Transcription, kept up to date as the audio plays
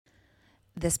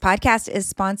This podcast is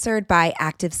sponsored by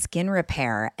Active Skin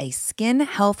Repair, a skin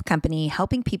health company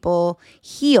helping people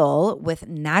heal with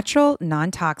natural,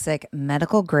 non-toxic,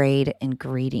 medical-grade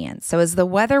ingredients. So as the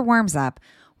weather warms up,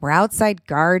 we're outside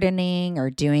gardening or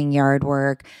doing yard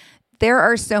work. There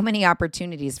are so many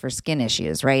opportunities for skin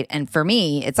issues, right? And for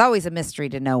me, it's always a mystery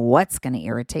to know what's going to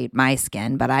irritate my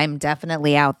skin, but I'm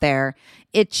definitely out there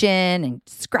itching and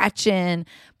scratching.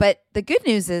 But the good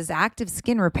news is Active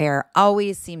Skin Repair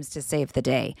always seems to save the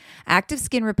day. Active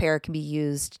Skin Repair can be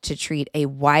used to treat a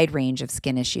wide range of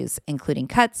skin issues, including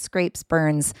cuts, scrapes,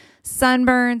 burns,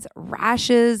 sunburns,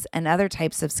 rashes, and other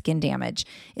types of skin damage.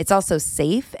 It's also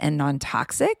safe and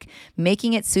non-toxic,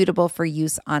 making it suitable for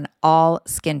use on all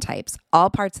skin types, all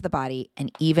parts of the body,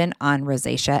 and even on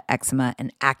rosacea, eczema,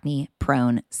 and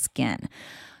acne-prone skin.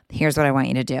 Here's what I want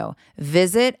you to do.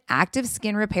 Visit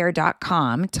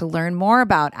ActiveSkinRepair.com to learn more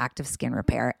about Active Skin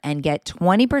Repair and get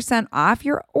 20% off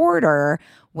your order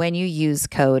when you use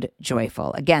code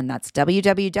JOYFUL. Again, that's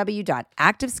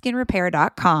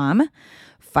www.ActiveSkinRepair.com.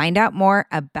 Find out more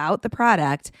about the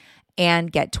product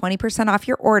and get 20% off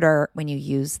your order when you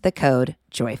use the code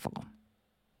JOYFUL.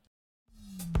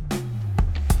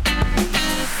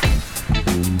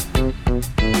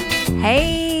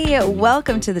 Hey,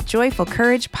 welcome to the Joyful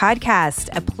Courage Podcast,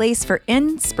 a place for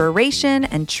inspiration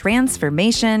and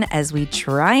transformation as we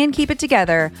try and keep it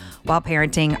together while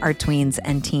parenting our tweens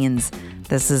and teens.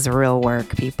 This is real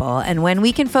work, people. And when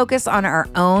we can focus on our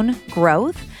own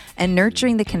growth and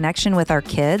nurturing the connection with our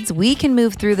kids, we can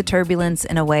move through the turbulence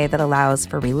in a way that allows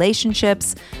for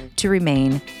relationships to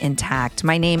remain intact.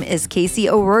 My name is Casey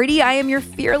O'Rourke. I am your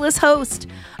fearless host.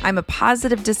 I'm a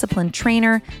positive discipline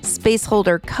trainer, space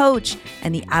holder coach,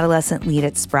 and the adolescent lead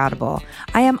at Sproutable.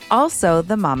 I am also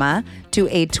the mama to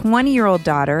a 20-year-old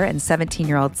daughter and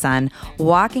 17-year-old son,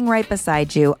 walking right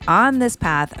beside you on this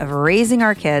path of raising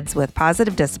our kids with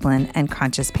positive discipline and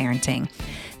conscious parenting.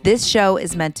 This show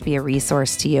is meant to be a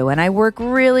resource to you, and I work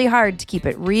really hard to keep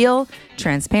it real,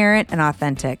 transparent, and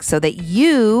authentic so that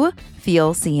you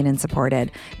feel seen and supported.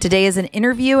 Today is an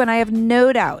interview, and I have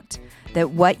no doubt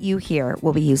that what you hear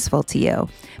will be useful to you.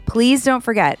 Please don't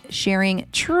forget, sharing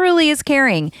truly is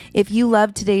caring. If you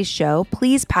love today's show,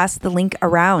 please pass the link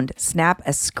around. Snap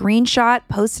a screenshot,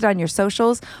 post it on your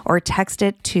socials, or text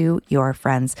it to your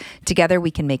friends. Together,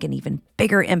 we can make an even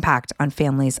bigger impact on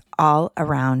families all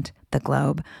around the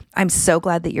globe. I'm so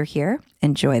glad that you're here.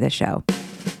 Enjoy the show.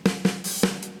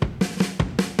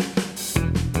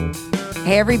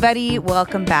 Hey, everybody.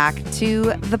 Welcome back to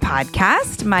the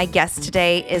podcast. My guest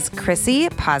today is Krissy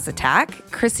Pozatek.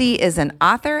 Krissy is an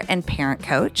author and parent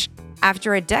coach.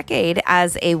 After a decade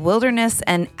as a wilderness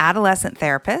and adolescent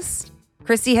therapist,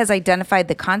 Krissy has identified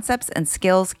the concepts and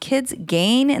skills kids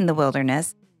gain in the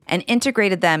wilderness and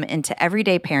integrated them into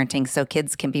everyday parenting so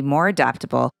kids can be more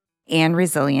adaptable and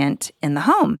resilient in the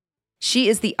home. She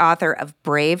is the author of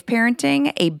Brave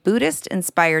Parenting, a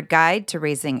Buddhist-inspired guide to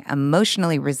raising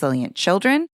emotionally resilient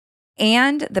children,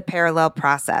 and The Parallel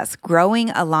Process, growing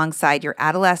alongside your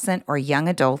adolescent or young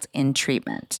adult in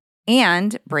treatment,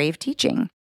 and Brave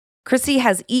Teaching. Krissy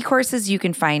has e-courses you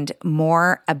can find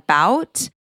more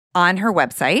about on her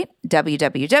website,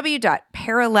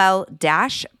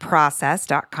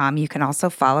 www.parallel-process.com. You can also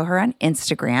follow her on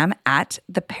Instagram at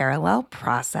The Parallel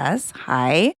Process.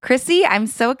 Hi, Krissy. I'm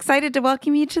so excited to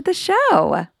welcome you to the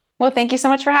show. Well, thank you so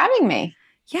much for having me.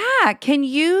 Yeah. Can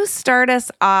you start us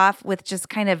off with just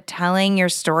kind of telling your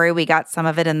story? We got some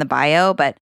of it in the bio,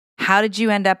 but how did you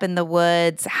end up in the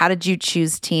woods? How did you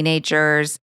choose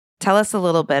teenagers? Tell us a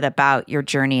little bit about your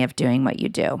journey of doing what you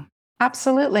do.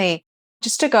 Absolutely.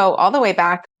 Just to go all the way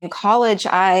back in college,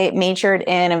 I majored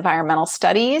in environmental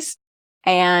studies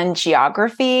and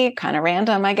geography, kind of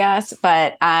random, I guess,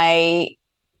 but I,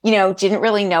 didn't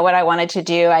really know what I wanted to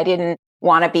do. I didn't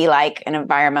want to be like an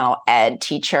environmental ed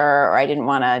teacher, or I didn't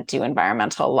want to do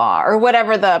environmental law or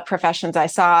whatever the professions I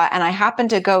saw. And I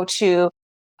happened to go to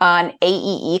an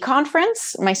AEE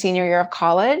conference my senior year of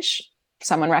college,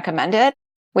 someone recommended,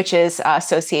 which is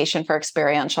Association for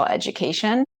Experiential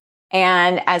Education.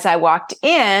 And as I walked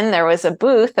in, there was a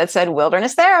booth that said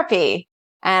wilderness therapy.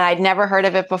 And I'd never heard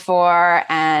of it before.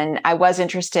 And I was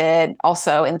interested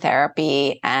also in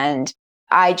therapy. And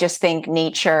I just think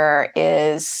nature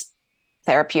is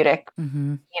therapeutic.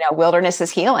 Mm-hmm. Wilderness is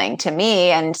healing to me.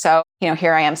 And so,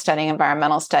 here I am studying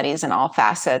environmental studies and all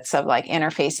facets of like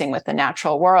interfacing with the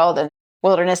natural world. And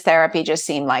wilderness therapy just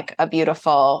seemed like a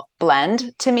beautiful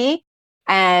blend to me.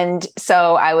 And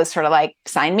so I was sort of like,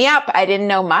 sign me up. I didn't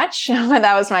know much, but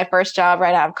that was my first job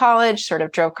right out of college, sort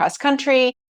of drove cross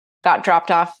country, got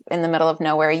dropped off in the middle of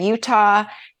nowhere, Utah,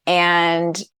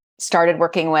 and started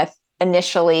working with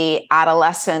initially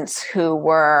adolescents who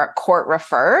were court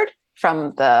referred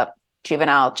from the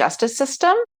juvenile justice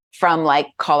system from like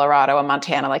Colorado and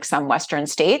Montana, like some Western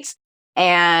states.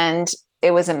 And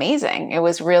it was amazing. It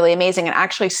was really amazing. And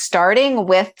actually starting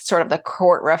with sort of the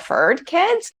court referred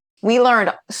kids, we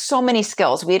learned so many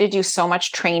skills. We had to do so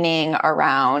much training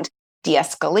around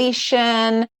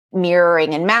de-escalation,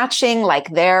 mirroring and matching,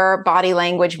 like their body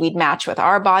language, we'd match with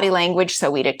our body language. So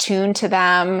we'd attune to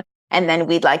them. And then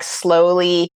we'd like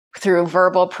slowly through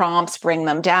verbal prompts, bring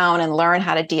them down and learn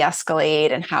how to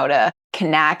de-escalate and how to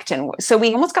connect. And so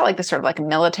we almost got like this sort of like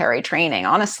military training,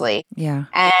 honestly. Yeah.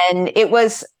 And it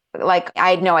was like, I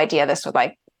had no idea this would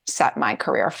like set my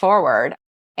career forward.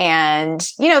 And,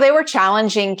 they were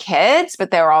challenging kids,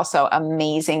 but they were also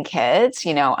amazing kids,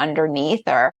 underneath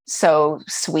are so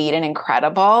sweet and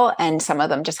incredible. And some of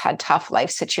them just had tough life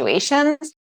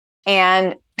situations.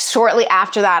 And shortly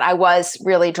after that, I was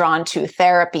really drawn to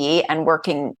therapy and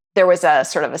working. There was a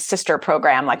sort of a sister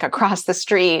program like across the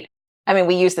street. I mean,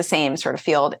 we use the same sort of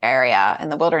field area in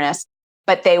the wilderness,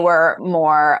 but they were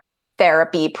more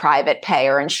therapy, private pay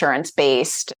or insurance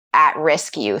based,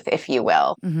 at-risk youth, if you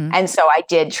will. Mm-hmm. And so I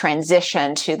did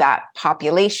transition to that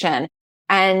population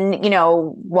and,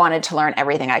 wanted to learn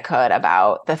everything I could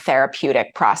about the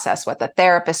therapeutic process, what the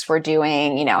therapists were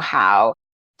doing, how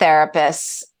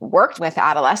therapists worked with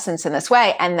adolescents in this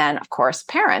way. And then, of course,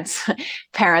 parents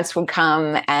would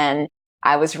come and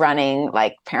I was running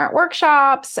like parent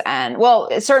workshops. And well,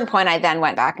 at a certain point, I then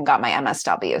went back and got my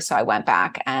MSW. So I went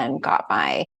back and got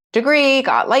my degree,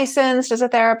 got licensed as a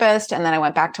therapist. And then I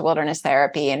went back to wilderness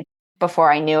therapy. And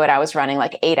before I knew it, I was running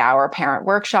like 8-hour parent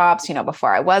workshops,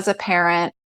 before I was a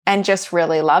parent and just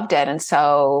really loved it. And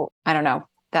so I don't know,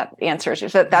 that answers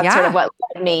it. That's sort of what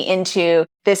led me into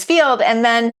this field. And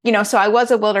then, so I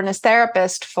was a wilderness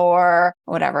therapist for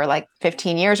whatever, like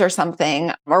 15 years or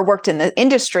something, or worked in the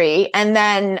industry. And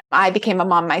then I became a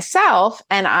mom myself.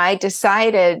 And I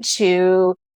decided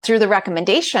to, through the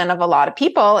recommendation of a lot of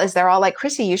people, is they're all like,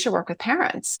 Krissy, you should work with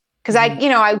parents. Because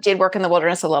I did work in the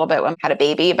wilderness a little bit when I had a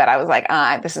baby, but I was like,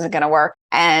 this isn't going to work.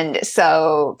 And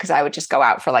so, because I would just go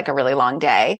out for like a really long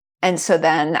day. And so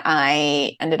then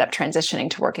I ended up transitioning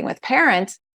to working with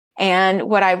parents. And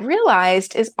what I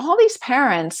realized is all these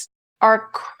parents are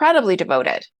incredibly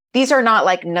devoted. These are not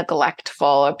like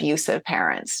neglectful, abusive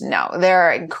parents. No,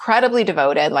 they're incredibly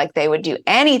devoted. Like they would do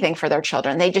anything for their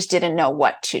children. They just didn't know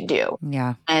what to do.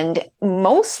 Yeah. And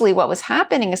mostly what was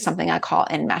happening is something I call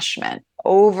enmeshment,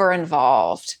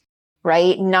 over-involved,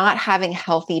 right? Not having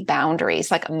healthy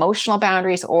boundaries, like emotional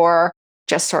boundaries or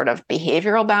just sort of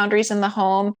behavioral boundaries in the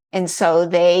home. And so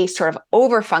they sort of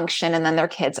overfunction and then their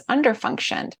kids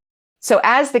underfunctioned. So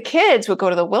as the kids would go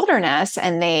to the wilderness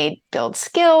and they build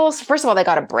skills, first of all, they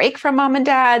got a break from mom and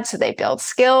dad. So they build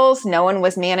skills. No one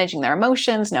was managing their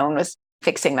emotions. No one was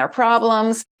fixing their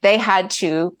problems. They had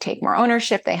to take more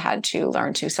ownership. They had to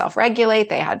learn to self-regulate.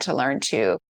 They had to learn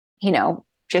to,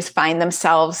 just find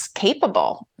themselves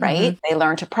capable, right? Mm-hmm. They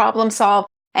learned to problem solve.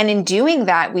 And in doing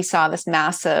that, we saw this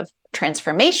massive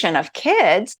transformation of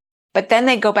kids, but then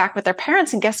they go back with their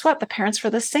parents and guess what? The parents were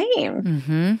the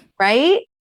same, right?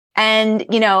 And,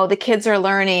 the kids are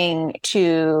learning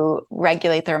to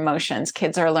regulate their emotions.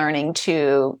 Kids are learning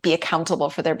to be accountable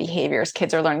for their behaviors.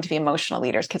 Kids are learning to be emotional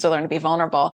leaders. Kids are learning to be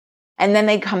vulnerable. And then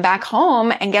they come back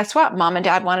home and guess what? Mom and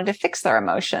dad wanted to fix their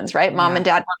emotions, right? Mom and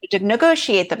dad wanted to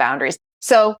negotiate the boundaries.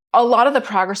 So a lot of the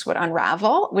progress would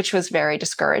unravel, which was very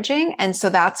discouraging. And so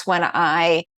that's when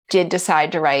I did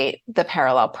decide to write The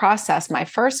Parallel Process, my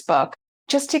first book,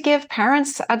 just to give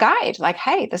parents a guide, like,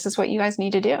 hey, this is what you guys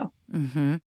need to do.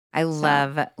 Mm-hmm. I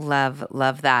love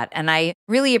that. And I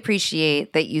really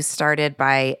appreciate that you started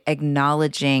by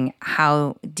acknowledging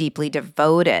how deeply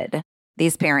devoted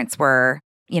these parents were,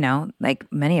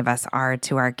 like many of us are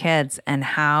to our kids, and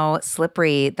how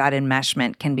slippery that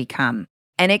enmeshment can become.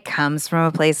 And it comes from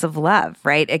a place of love,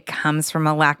 right? It comes from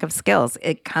a lack of skills.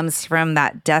 It comes from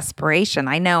that desperation.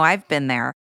 I know I've been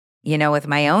there, with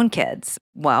my own kids.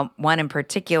 Well, one in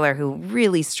particular who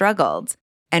really struggled,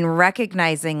 and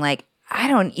recognizing like, I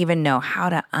don't even know how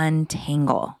to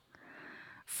untangle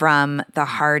from the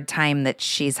hard time that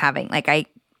she's having. Like, I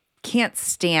can't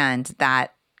stand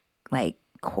that, like,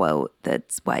 quote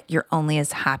that's what, you're only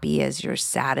as happy as your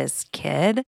saddest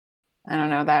kid. I don't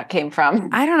know where that came from.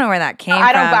 I don't know where that came from.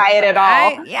 I don't buy it at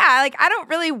all. I don't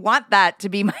really want that to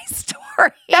be my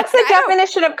story. That's the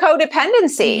definition of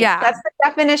codependency. Yeah. That's the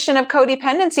definition of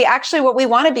codependency. Actually, what we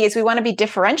want to be is we want to be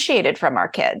differentiated from our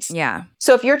kids. Yeah.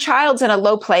 So if your child's in a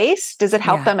low place, does it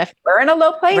help them if we're in a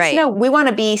low place? Right. No, we want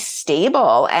to be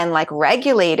stable and like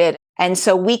regulated And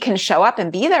so we can show up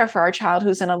and be there for our child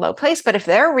who's in a low place. But if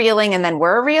they're reeling and then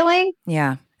we're reeling,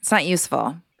 yeah, it's not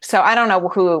useful. So I don't know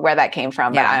where that came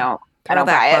from, but I don't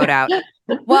buy quote it. out.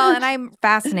 Well, and I'm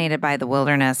fascinated by the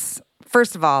wilderness.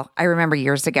 First of all, I remember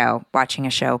years ago watching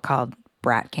a show called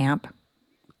Brat Camp.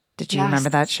 Did you remember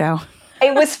that show?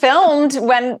 It was filmed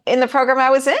in the program I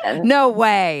was in. No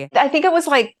way. I think it was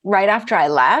like right after I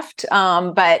left.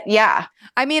 But yeah.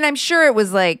 I mean, I'm sure it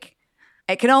was like,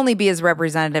 it can only be as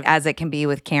representative as it can be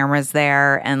with cameras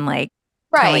there and like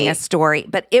telling a story.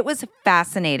 But it was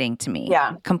fascinating to me.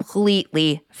 Yeah.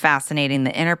 Completely fascinating.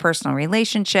 The interpersonal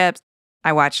relationships.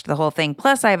 I watched the whole thing.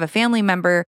 Plus, I have a family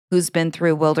member who's been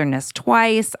through wilderness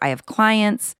twice. I have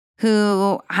clients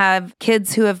who have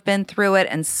kids who have been through it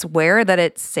and swear that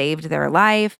it saved their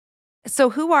life.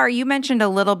 So you mentioned a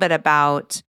little bit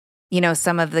about,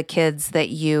 some of the kids that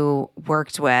you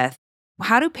worked with.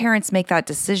 How do parents make that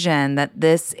decision that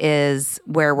this is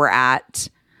where we're at?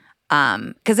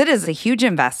 Because it is a huge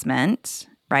investment,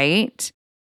 right?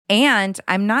 And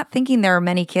I'm not thinking there are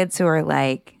many kids who are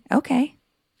like, okay,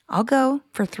 I'll go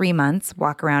for 3 months,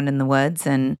 walk around in the woods,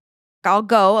 and I'll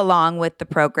go along with the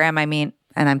program. I mean,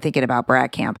 and I'm thinking about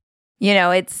Brat Camp.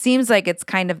 It seems like it's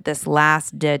kind of this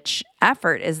last ditch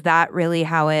effort. Is that really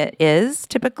how it is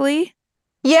typically?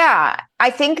 Yeah, I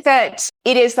think that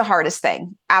it is the hardest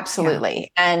thing.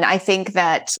 Absolutely. Yeah. And I think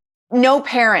that no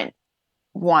parent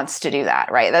wants to do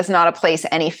that, right? That's not a place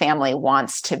any family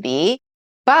wants to be.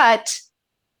 But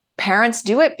parents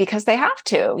do it because they have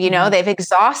to. They've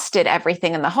exhausted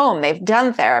everything in the home. They've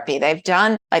done therapy. They've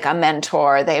done like a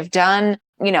mentor. They've done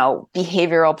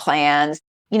behavioral plans.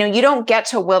 You don't get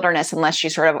to wilderness unless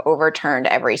you sort of overturned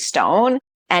every stone.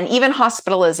 And even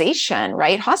hospitalization,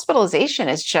 right? Hospitalization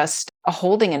is just a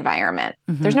holding environment.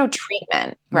 Mm-hmm. There's no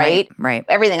treatment, right? Right.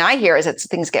 Everything I hear is that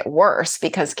things get worse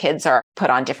because kids are put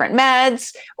on different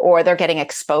meds or they're getting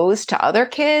exposed to other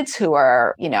kids who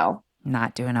are,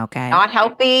 not doing okay. Not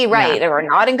healthy, right? Yeah. Or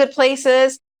not in good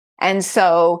places. And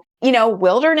so,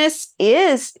 wilderness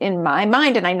is, in my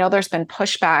mind, and I know there's been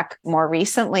pushback more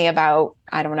recently about,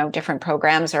 different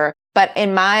programs but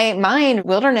in my mind,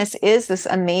 wilderness is this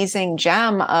amazing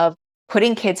gem of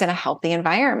putting kids in a healthy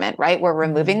environment, right? We're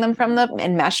removing them from the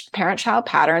enmeshed parent-child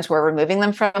patterns. We're removing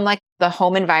them from like the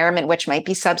home environment, which might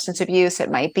be substance abuse.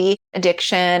 It might be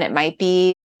addiction. It might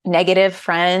be negative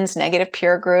friends, negative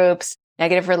peer groups,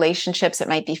 negative relationships. It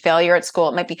might be failure at school.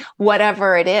 It might be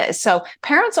whatever it is. So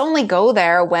parents only go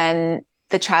there when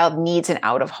the child needs an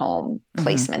out-of-home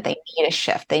placement. They need a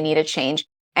shift. They need a change.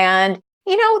 And,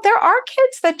 there are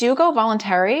kids that do go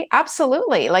voluntary.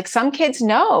 Absolutely. Like some kids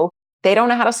know they don't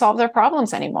know how to solve their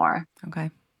problems anymore.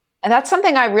 Okay. And that's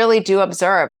something I really do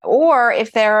observe. Or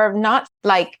if they're not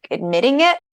like admitting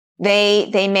it,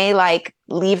 they may like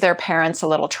leave their parents a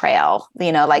little trail,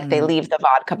 they leave the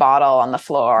vodka bottle on the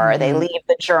floor, or they leave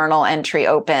the journal entry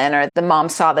open, or the mom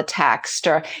saw the text,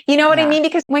 or what I mean?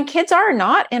 Because when kids are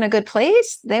not in a good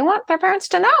place, they want their parents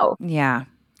to know. Yeah.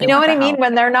 You know what I mean?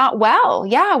 When they're not well.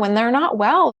 Yeah. When they're not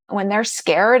well, when they're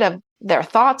scared of their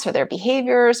thoughts or their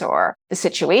behaviors or the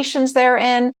situations they're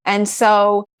in. And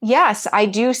so, yes, I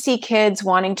do see kids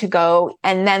wanting to go.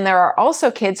 And then there are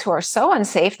also kids who are so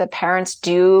unsafe that parents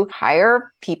do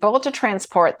hire people to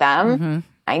transport them. Mm-hmm.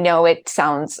 I know it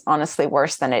sounds honestly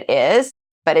worse than it is,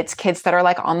 but it's kids that are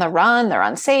like on the run, they're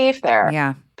unsafe,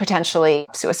 they're potentially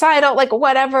suicidal, like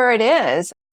whatever it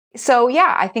is. So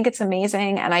yeah, I think it's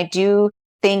amazing. And I do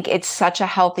think it's such a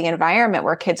healthy environment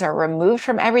where kids are removed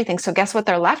from everything. So guess what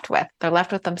they're left with? They're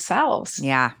left with themselves.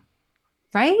 Yeah.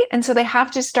 Right? And so they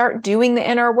have to start doing the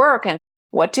inner work. And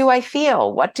what do I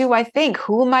feel? What do I think?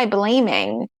 Who am I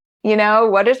blaming?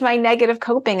 What is my negative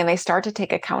coping? And they start to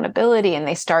take accountability and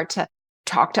they start to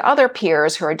talk to other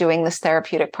peers who are doing this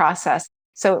therapeutic process.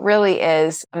 So it really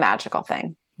is a magical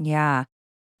thing. Yeah.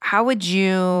 How would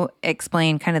you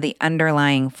explain kind of the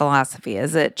underlying philosophy?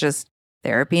 Is it just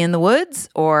therapy in the woods,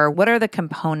 or what are the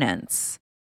components?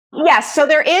 Yes. So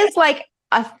there is like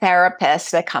a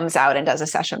therapist that comes out and does a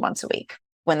session once a week.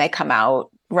 When they come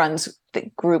out, runs the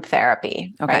group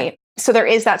therapy, right? So there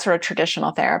is that sort of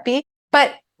traditional therapy.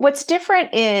 But what's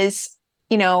different is,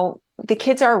 the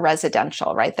kids are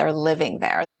residential, right? They're living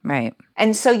there. Right.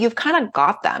 And so you've kind of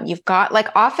got them. You've got like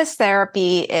office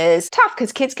therapy is tough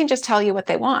because kids can just tell you what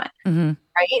they want,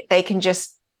 right? They can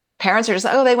parents are just,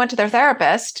 they went to their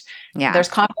therapist. Yeah. There's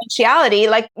confidentiality.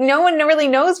 Like no one really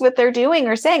knows what they're doing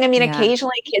or saying. I mean,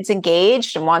 occasionally kids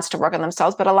engaged and wants to work on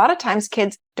themselves, but a lot of times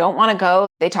kids don't want to go.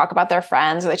 They talk about their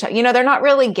friends. Or they're not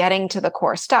really getting to the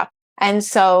core stuff. And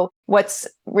so what's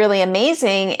really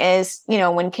amazing is,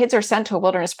 when kids are sent to a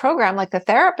wilderness program, like the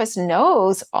therapist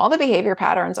knows all the behavior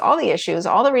patterns, all the issues,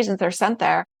 all the reasons they're sent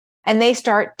there, and they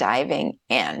start diving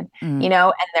in,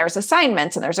 and there's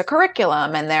assignments and there's a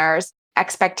curriculum and there's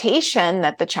expectation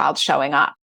that the child's showing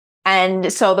up.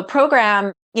 And so the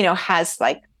program, has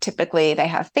typically they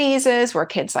have phases where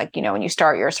kids when you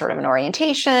start, you're sort of an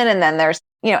orientation, and then there's,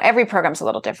 every program's a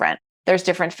little different. There's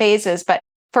different phases, but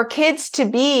for kids to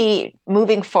be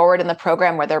moving forward in the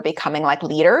program where they're becoming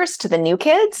leaders to the new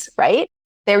kids, right?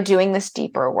 They're doing this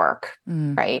deeper work,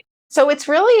 right? So it's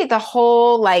really the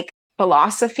whole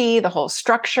philosophy, the whole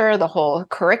structure, the whole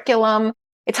curriculum.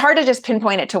 It's hard to just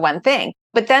pinpoint it to one thing.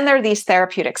 But then there are these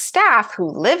therapeutic staff who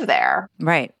live there.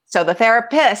 Right. So the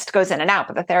therapist goes in and out,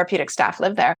 but the therapeutic staff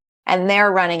live there, and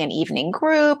they're running an evening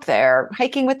group. They're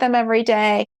hiking with them every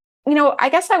day. I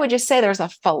guess I would just say there's a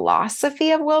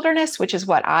philosophy of wilderness, which is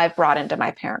what I've brought into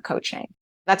my parent coaching.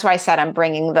 That's why I said I'm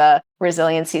bringing the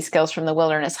resiliency skills from the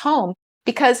wilderness home,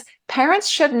 because parents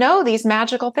should know these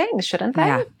magical things, shouldn't they?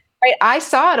 Yeah. Right? I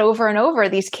saw it over and over.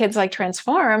 These kids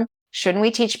transform. Shouldn't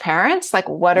we teach parents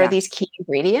what are these key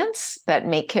ingredients that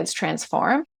make kids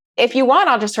transform? If you want,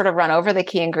 I'll just sort of run over the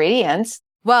key ingredients.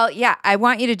 Well, yeah, I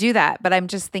want you to do that, but I'm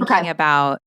just thinking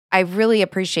about, I really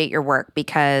appreciate your work,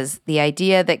 because the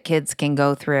idea that kids can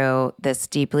go through this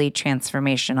deeply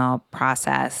transformational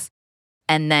process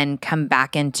and then come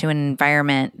back into an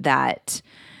environment that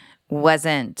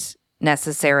wasn't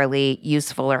necessarily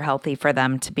useful or healthy for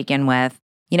them to begin with.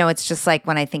 It's just like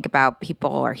when I think about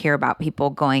people or hear about people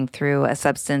going through a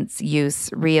substance use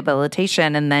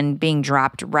rehabilitation and then being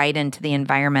dropped right into the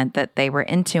environment that they were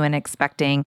into and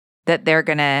expecting that they're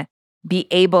going to be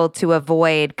able to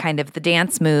avoid kind of the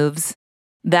dance moves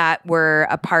that were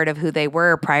a part of who they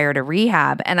were prior to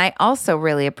rehab. And I also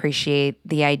really appreciate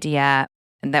the idea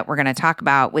that we're going to talk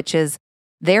about, which is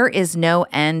there is no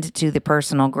end to the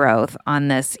personal growth on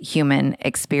this human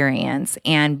experience.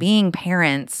 And being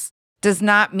parents does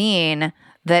not mean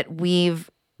that we've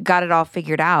got it all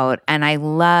figured out. And I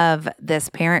love this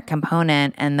parent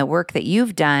component and the work that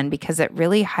you've done, because it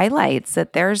really highlights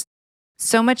that there's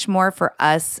so much more for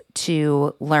us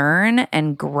to learn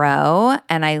and grow.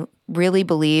 And I really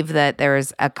believe that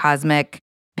there's a cosmic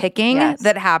picking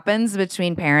that happens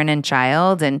between parent and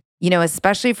child. And,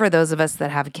 especially for those of us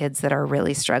that have kids that are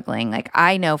really struggling.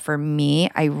 I know for me,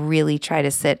 I really try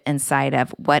to sit inside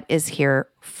of what is here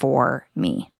for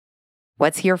me.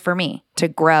 What's here for me to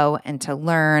grow and to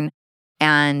learn.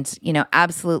 And,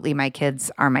 absolutely my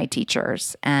kids are my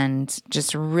teachers, and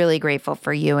just really grateful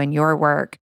for you and your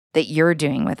work that you're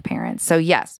doing with parents. So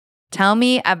yes, tell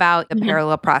me about the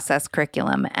parallel process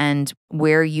curriculum and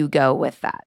where you go with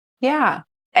that. Yeah.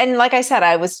 And like I said,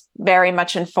 I was very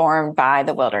much informed by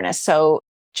the wilderness. So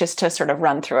just to sort of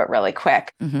run through it really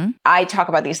quick, I talk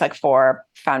about these 4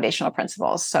 foundational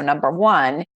principles. So number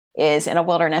 1 is, in a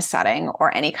wilderness setting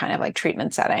or any kind of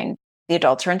treatment setting, the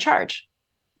adults are in charge,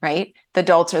 right? The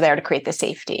adults are there to create the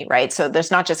safety, right? So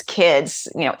there's not just kids,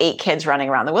 8 kids running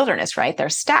around the wilderness, right?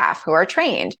 There's staff who are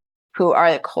trained, who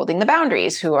are holding the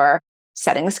boundaries, who are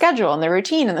setting the schedule and the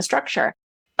routine and the structure.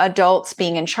 Adults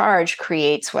being in charge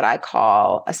creates what I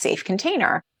call a safe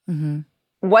container.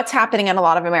 What's happening in a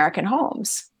lot of American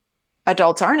homes?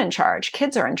 Adults aren't in charge.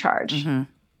 Kids are in charge,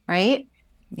 right?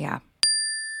 Yeah.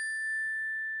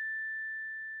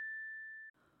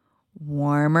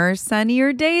 Warmer,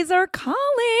 sunnier days are calling.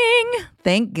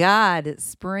 Thank God.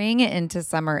 Spring into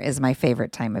summer is my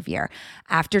favorite time of year.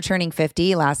 After turning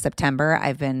 50 last September,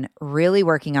 I've been really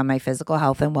working on my physical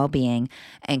health and well-being,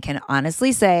 and can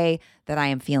honestly say that I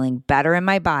am feeling better in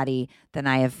my body than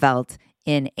I have felt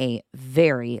in a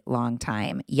very long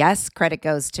time. Yes, credit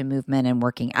goes to movement and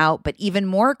working out, but even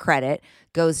more credit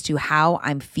goes to how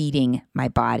I'm feeding my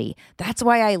body. That's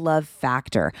why I love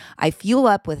Factor. I fuel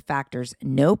up with Factor's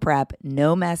no prep,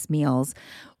 no mess meals,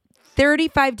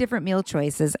 35 different meal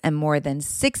choices, and more than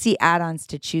 60 add-ons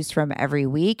to choose from every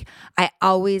week. I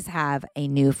always have a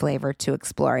new flavor to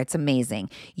explore. It's amazing.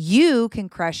 You can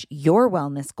crush your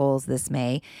wellness goals this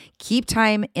May, keep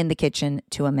time in the kitchen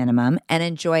to a minimum, and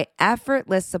enjoy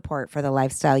effortless support for the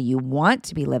lifestyle you want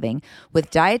to be living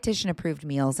with dietitian-approved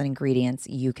meals and ingredients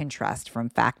you can trust from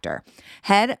Factor.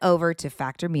 Head over to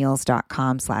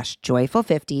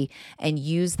factormeals.com/joyful50 and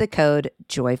use the code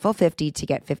joyful50 to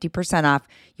get 50% off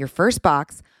your first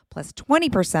box plus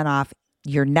 20% off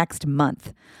your next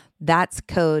month. That's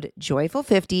code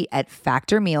joyful50 at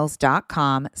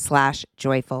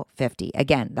factormeals.com/joyful50.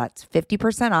 Again, that's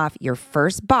 50% off your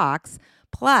first box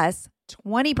plus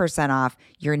 20% off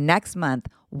your next month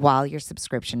while your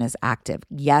subscription is active.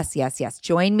 Yes, yes, yes.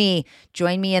 Join me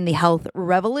in the health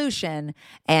revolution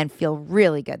and feel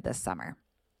really good this summer.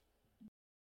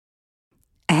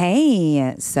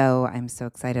 Hey, so I'm so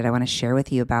excited. I want to share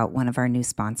with you about one of our new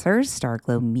sponsors,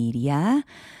 Starglow Media.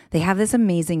 They have this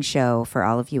amazing show for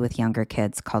all of you with younger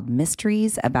kids called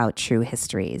Mysteries About True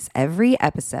Histories. Every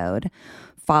episode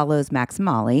follows Max and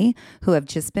Molly, who have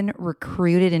just been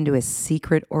recruited into a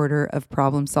secret order of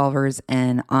problem solvers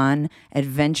and on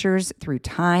adventures through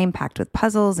time, packed with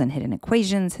puzzles and hidden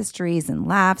equations, histories, and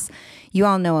laughs. You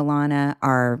all know Alana,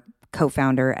 our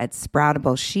co-founder at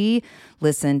Sproutable. She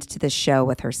listened to the show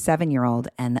with her 7-year-old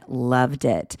and loved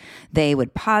it. They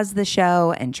would pause the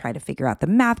show and try to figure out the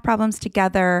math problems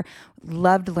together.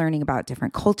 Loved learning about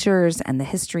different cultures and the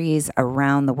histories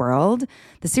around the world.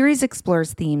 The series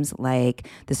explores themes like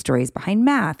the stories behind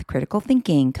math, critical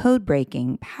thinking, code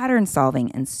breaking, pattern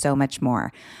solving, and so much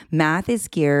more. Math is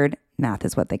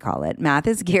what they call it. Math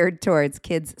is geared towards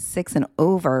kids 6 and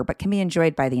over, but can be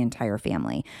enjoyed by the entire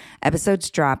family.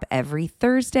 Episodes drop every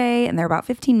Thursday, and they're about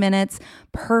 15 minutes,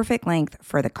 perfect length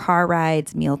for the car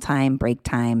rides, mealtime, break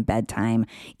time, bedtime.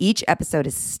 Each episode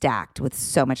is stacked with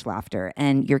so much laughter,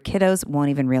 and your kiddos won't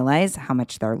even realize how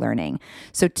much they're learning.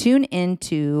 So tune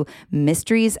into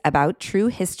Mysteries About True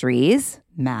Histories,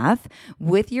 Math,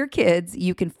 with your kids.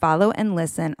 You can follow and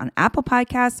listen on Apple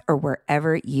Podcasts or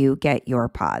wherever you get your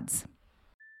pods.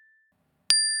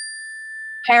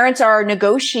 Parents are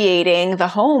negotiating the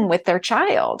home with their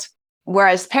child,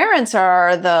 whereas parents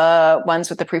are the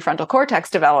ones with the prefrontal cortex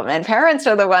development. Parents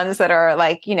are the ones that are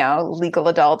like, legal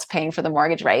adults paying for the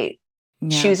mortgage, right?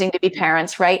 Yeah. Choosing to be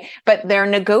parents, right? But they're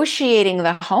negotiating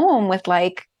the home with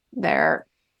like their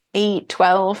 8,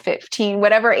 12, 15,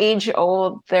 whatever age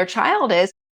old their child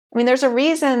is. I mean, there's a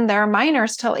reason they're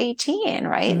minors till 18,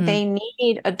 right? Mm-hmm. They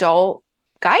need adult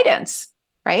guidance,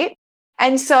 right?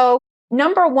 And so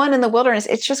number one in the wilderness,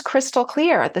 it's just crystal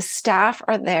clear. The staff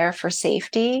are there for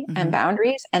safety and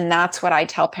boundaries. And that's what I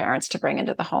tell parents to bring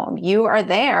into the home. You are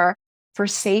there for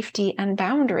safety and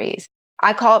boundaries.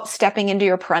 I call it stepping into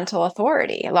your parental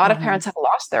authority. A lot of parents have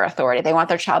lost their authority. They want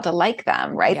their child to like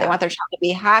them, right? Yeah. They want their child to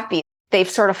be happy. They've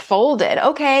sort of folded.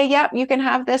 Okay, yep, you can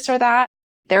have this or that.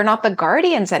 They're not the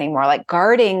guardians anymore, like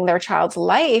guarding their child's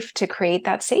life to create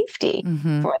that safety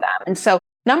for them. And so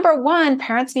number one,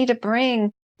 parents need to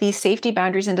bring these safety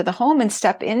boundaries into the home and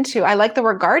step into, I like the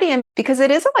word guardian because it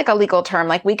isn't like a legal term.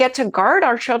 Like we get to guard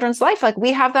our children's life. Like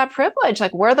we have that privilege.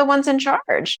 Like we're the ones in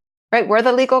charge, right? We're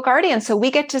the legal guardians. So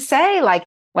we get to say like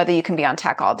whether you can be on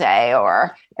tech all day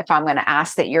or if I'm going to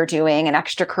ask that you're doing an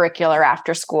extracurricular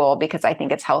after school because I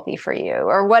think it's healthy for you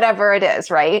or whatever it is,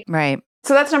 right? Right.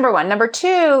 So that's number one. Number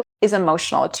two is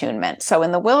emotional attunement. So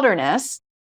in the wilderness,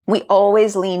 we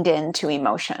always leaned into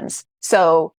emotions.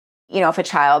 So if a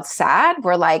child's sad,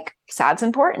 we're like, sad's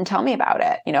important. Tell me about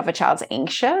it. If a child's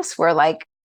anxious, we're like,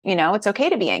 it's okay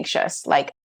to be anxious.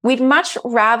 Like we'd much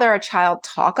rather a child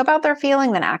talk about their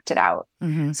feeling than act it out.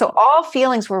 So all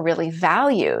feelings were really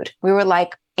valued. We were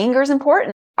like, anger is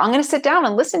important. I'm going to sit down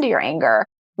and listen to your anger.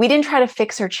 We didn't try to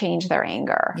fix or change their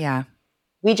anger. Yeah.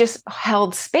 We just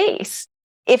held space.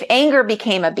 If anger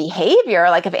became a behavior,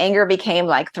 like if anger became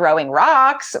like throwing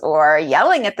rocks or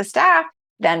yelling at the staff,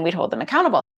 then we'd hold them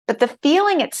accountable. But the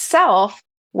feeling itself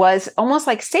was almost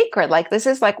like sacred. Like, this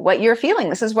is like what you're feeling.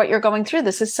 This is what you're going through.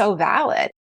 This is so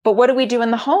valid. But what do we do in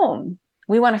the home?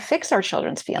 We want to fix our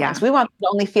children's feelings. Yeah. We want to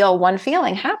only feel one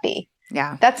feeling, happy.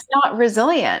 Yeah. That's not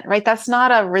resilient, right? That's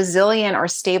not a resilient or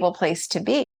stable place to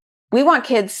be. We want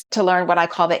kids to learn what I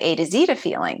call the A to Z to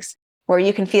feelings, where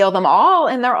you can feel them all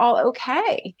and they're all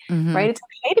okay, right? It's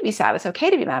okay to be sad. It's okay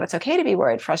to be mad. It's okay to be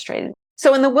worried, frustrated.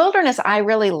 So in the wilderness, I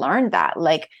really learned that,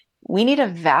 like, we need to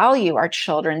value our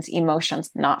children's emotions,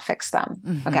 not fix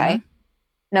them. Okay.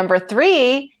 Number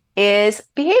three is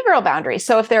behavioral boundaries.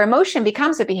 So if their emotion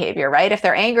becomes a behavior, right? If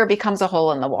their anger becomes a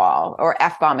hole in the wall or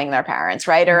F-bombing their parents,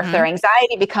 right? Or if their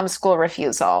anxiety becomes school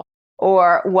refusal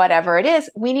or whatever it is,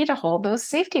 we need to hold those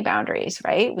safety boundaries,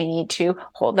 right? We need to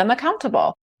hold them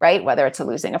accountable, right? Whether it's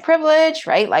losing a privilege,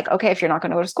 right? Like, okay, if you're not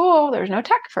going to go to school, there's no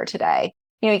tech for today.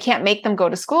 You can't make them go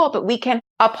to school, but we can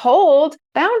uphold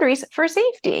boundaries for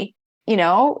safety.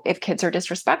 If kids are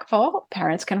disrespectful,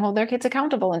 parents can hold their kids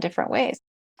accountable in different ways.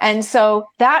 And so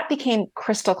that became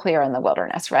crystal clear in the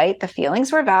wilderness, right? The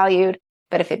feelings were valued,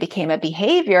 but if it became a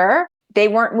behavior, they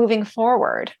weren't moving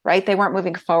forward, right? They weren't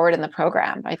moving forward in the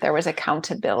program, right? There was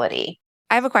accountability.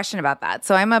 I have a question about that.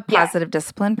 So I'm a positive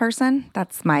discipline person.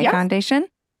 That's my foundation.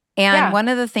 And one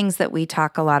of the things that we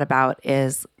talk a lot about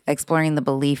is exploring the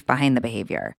belief behind the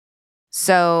behavior.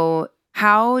 So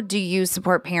How do you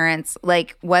support parents,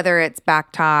 like whether it's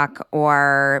back talk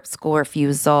or school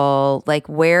refusal, like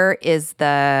where is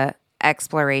the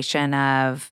exploration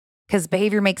of, because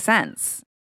behavior makes sense.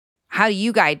 How do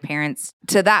you guide parents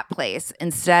to that place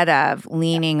instead of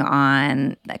leaning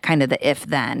on kind of the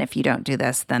if you don't do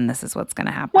this, then this is what's going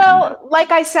to happen? Well,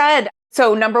 like I said,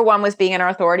 so number one was being in our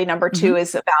authority. Number two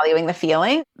is valuing the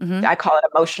feeling. I call it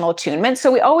emotional attunement.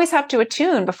 So we always have to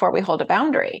attune before we hold a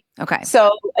boundary. Okay.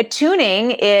 So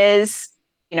attuning is,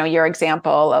 your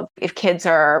example of if kids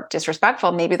are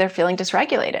disrespectful, maybe they're feeling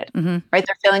dysregulated, right?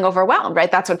 They're feeling overwhelmed, right?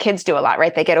 That's what kids do a lot,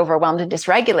 right? They get overwhelmed and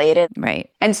dysregulated. Right.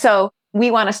 And so we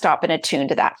want to stop and attune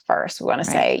to that first. We want to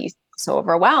say, you feel so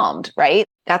overwhelmed, right?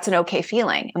 That's an okay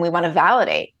feeling. And we want to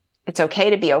validate. It's okay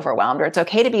to be overwhelmed, or it's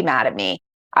okay to be mad at me.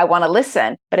 I want to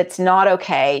listen, but it's not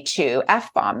okay to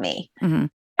F-bomb me.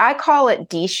 I call it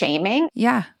de-shaming.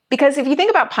 Yeah. Because if you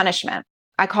think about punishment,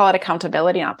 I call it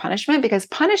accountability, not punishment, because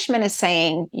punishment is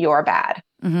saying you're bad.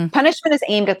 Punishment is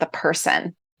aimed at the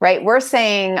person, right? We're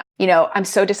saying, I'm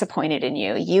so disappointed in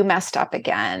you. You messed up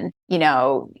again.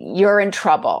 You're in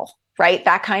trouble, right?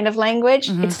 That kind of language.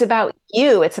 It's about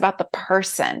you. It's about the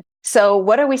person. So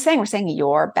what are we saying? We're saying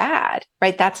you're bad,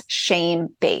 right? That's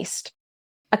shame-based.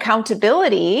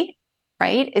 Accountability,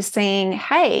 right, is saying,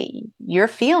 hey, your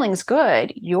feeling's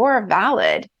good. You're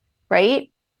valid, right?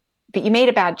 But you made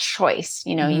a bad choice.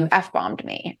 You F-bombed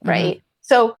me, right?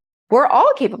 So we're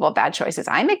all capable of bad choices.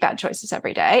 I make bad choices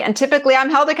every day. And typically I'm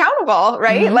held accountable,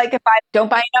 right? Like if I don't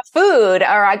buy enough food,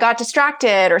 or I got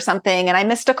distracted or something and I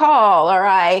missed a call, or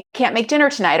I can't make dinner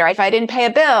tonight, or if I didn't pay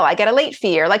a bill, I get a late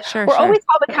fee, or we're always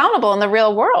held accountable in the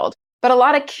real world. But a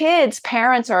lot of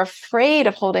parents are afraid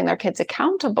of holding their kids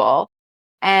accountable.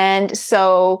 And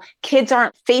so kids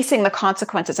aren't facing the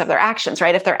consequences of their actions,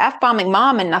 right? If they're F-bombing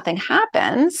mom and nothing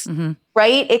happens,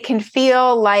 right? It can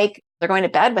feel like they're going to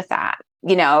bed with that.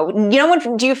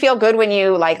 Do you feel good when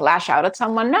you lash out at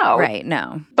someone? No. Right.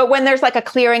 No. But when there's a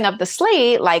clearing of the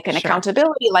slate, like an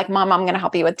accountability, like mom, I'm going to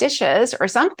help you with dishes or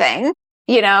something,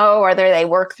 or they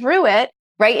work through it,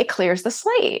 right? It clears the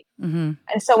slate. And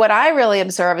so what I really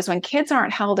observe is when kids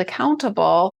aren't held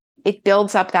accountable, it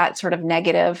builds up that sort of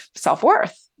negative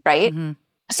self-worth, right?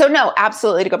 So no,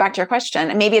 absolutely, to go back to your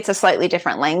question, and maybe it's a slightly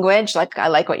different language. I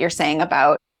like what you're saying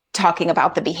about talking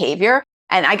about the behavior.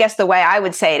 And I guess the way I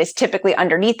would say it is typically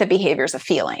underneath the behavior is a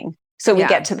feeling. So we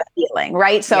get to the feeling,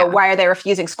 right? So why are they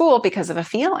refusing school? Because of a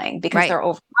feeling, because they're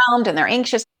overwhelmed and they're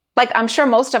anxious. I'm sure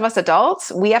most of us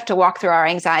adults, we have to walk through our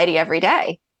anxiety every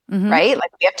day, right?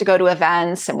 We have to go to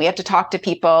events and we have to talk to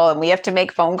people and we have to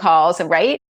make phone calls, and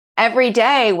right? Every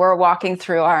day we're walking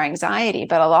through our anxiety.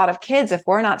 But a lot of kids, if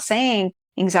we're not saying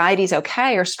anxiety's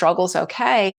okay or struggle's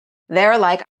okay, they're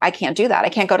like, I can't do that. I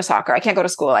can't go to soccer. I can't go to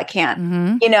school. I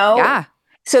can't, Yeah.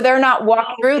 So they're not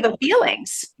walking through the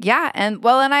feelings. Yeah. And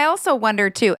I also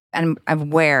wonder too, and I'm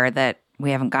aware that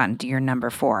we haven't gotten to your number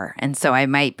 4. And so I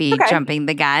might be jumping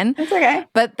the gun. It's okay.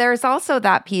 But there's also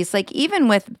that piece, even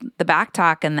with the back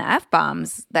talk and the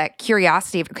F-bombs, that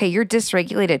curiosity of, okay, you're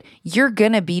dysregulated. You're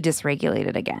going to be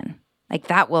dysregulated again.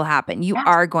 That will happen. You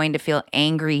are going to feel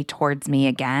angry towards me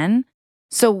again.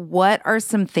 So what are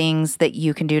some things that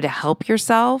you can do to help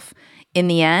yourself in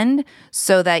the end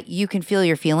so that you can feel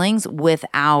your feelings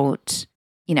without,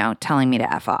 telling me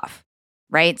to F off?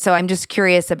 Right? So I'm just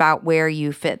curious about where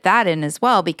you fit that in as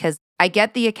well, because I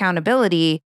get the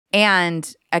accountability,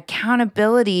 and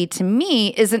accountability to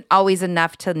me isn't always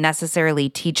enough to necessarily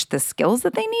teach the skills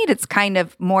that they need. It's kind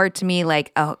of more to me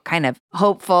kind of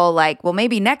hopeful, well,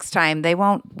 maybe next time they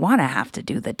won't want to have to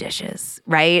do the dishes,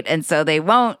 right? And so they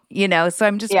won't, so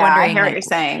I'm just wondering. I hear what you're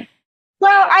saying.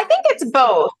 Well, I think it's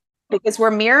both, because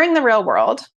we're mirroring the real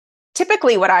world.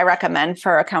 Typically, what I recommend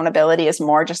for accountability is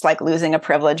more just losing a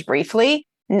privilege briefly,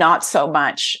 not so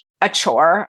much a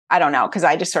chore. I don't know, because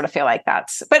I just sort of feel like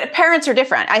but parents are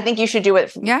different. I think you should do what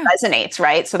resonates,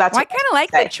 right? So that's I kind of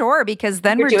like the chore, because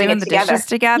then we're doing the dishes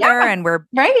together and we're,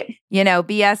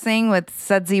 BSing with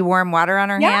sudsy warm water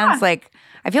on our hands.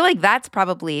 I feel like that's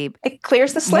probably it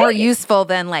clears the slate. More useful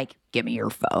than give me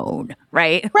your phone,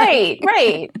 right?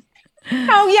 Right.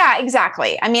 Oh, yeah,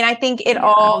 exactly. I mean, I think it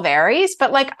all varies,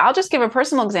 but I'll just give a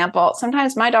personal example.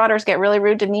 Sometimes my daughters get really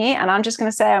rude to me, and I'm just going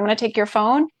to say, I'm going to take your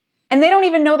phone. And they don't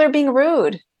even know they're being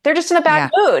rude. They're just in a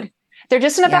bad mood. They're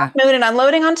just in a bad mood and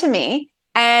unloading onto me.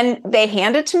 And they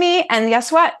hand it to me. And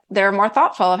guess what? They're more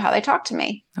thoughtful of how they talk to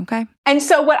me. Okay. And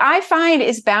so what I find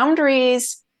is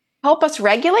boundaries help us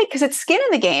regulate, because it's skin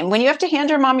in the game. When you have to hand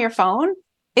your mom your phone,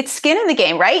 it's skin in the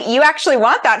game, right? You actually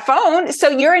want that phone. So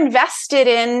you're invested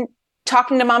in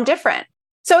talking to mom different.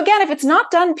 So again, if it's not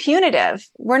done punitive,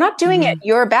 we're not doing it,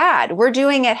 you're bad. We're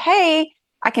doing it, hey,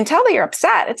 I can tell that you're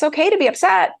upset. It's okay to be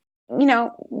upset.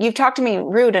 You've talked to me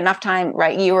rude enough time,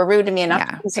 right? You were rude to me enough.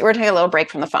 We're going to take a little break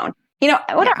from the phone.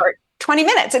 Whatever, 20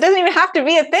 minutes. It doesn't even have to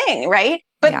be a thing, right?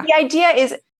 But the idea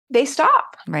is they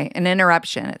stop. Right. An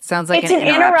interruption. It sounds like it's an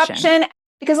interruption.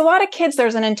 Because a lot of kids,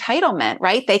 there's an entitlement,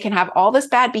 right? They can have all this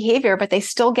bad behavior, but they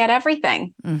still get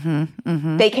everything.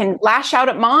 They can lash out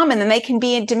at mom and then they can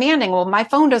be demanding, well, my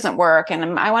phone doesn't work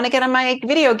and I want to get on my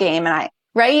video game.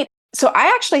 Right? So I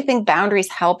actually think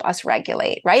boundaries help us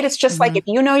regulate, right? It's just like if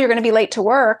you're going to be late to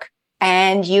work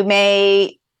and you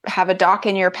may have a dock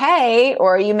in your pay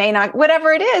or you may not,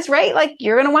 whatever it is, right? Like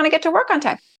you're going to want to get to work on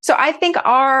time. So I think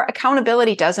our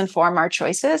accountability does inform our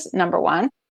choices, number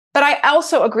one. But I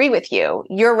also agree with you.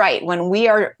 You're right. When we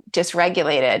are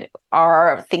dysregulated,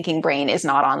 our thinking brain is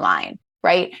not online,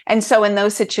 right? And so in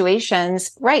those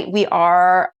situations, right, we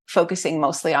are focusing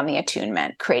mostly on the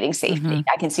attunement, creating safety.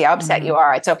 I can see how upset you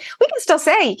are. So we can still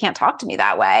say, you can't talk to me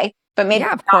that way, but maybe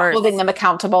not holding them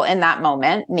accountable in that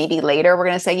moment. Maybe later we're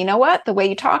going to say, you know what, the way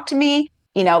you talk to me,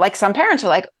 like some parents are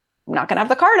like, I'm not going to have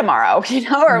the car tomorrow,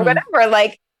 or whatever.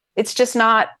 Like, it's just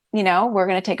not, we're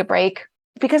going to take a break.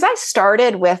 Because I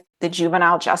started with the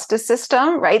juvenile justice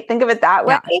system, right? Think of it that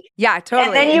way. Yeah, totally.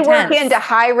 And then you work into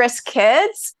high-risk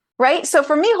kids, right? So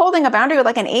for me, holding a boundary with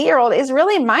like an 8-year-old is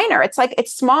really minor. It's like,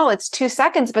 it's small, it's 2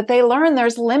 seconds, but they learn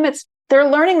there's limits. They're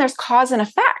learning there's cause and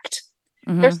effect.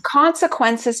 There's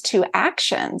consequences to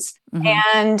actions.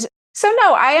 And so,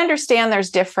 no, I understand there's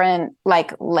different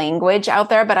like language out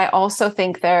there, but I also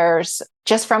think there's,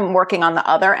 just from working on the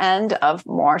other end of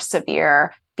more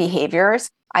severe behaviors,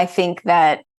 I think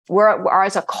that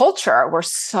as a culture, we're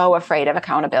so afraid of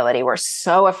accountability. We're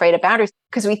so afraid of boundaries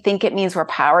because we think it means we're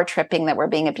power tripping, that we're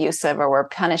being abusive or we're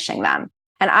punishing them.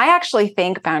 And I actually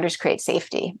think boundaries create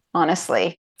safety,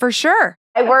 honestly. For sure.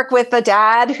 I work with a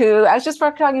dad who, I was just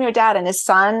talking to a dad, and his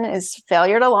son is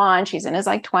failure to launch. He's in his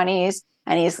like 20s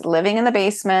and he's living in the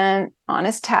basement on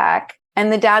his tech.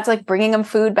 And the dad's like bringing him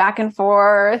food back and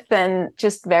forth and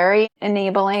just very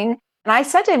enabling. And I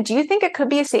said to him, do you think it could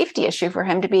be a safety issue for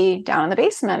him to be down in the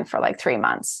basement for like 3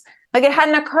 months? Like it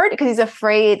hadn't occurred because he's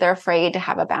afraid. They're afraid to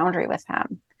have a boundary with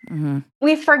him.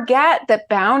 We forget that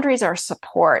boundaries are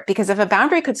support, because if a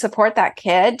boundary could support that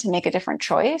kid to make a different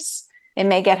choice, it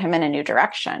may get him in a new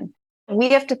direction. We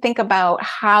have to think about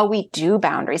how we do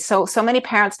boundaries. So many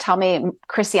parents tell me,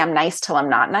 Krissy, I'm nice till I'm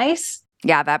not nice.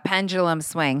 Yeah, that pendulum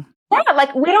swing. Yeah,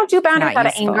 like we don't do boundaries out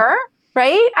of anger.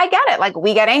 Right? I get it. Like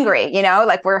we get angry,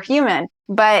 like we're human,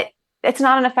 but it's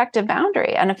not an effective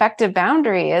boundary. An effective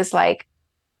boundary is like,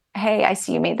 hey, I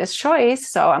see you made this choice,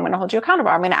 so I'm going to hold you accountable.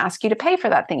 I'm going to ask you to pay for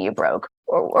that thing you broke.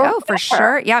 Or for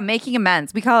sure. Yeah. Making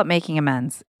amends. We call it making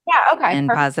amends. Yeah. Okay. In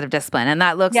positive discipline. And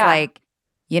that looks like,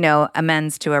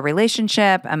 amends to a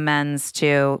relationship, amends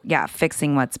to,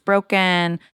 fixing what's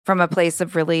broken from a place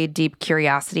of really deep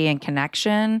curiosity and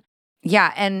connection.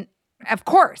 Yeah. And of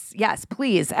course, yes,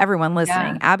 please, everyone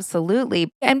listening, absolutely.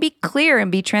 And be clear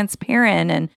and be transparent.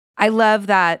 And I love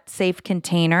that safe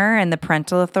container and the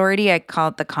parental authority. I call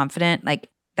it the confident, like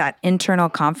that internal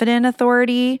confident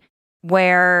authority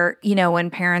where,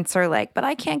 when parents are like, but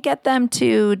I can't get them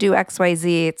to do X, Y,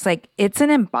 Z. It's like, it's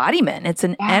an embodiment. It's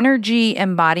an energy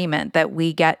embodiment that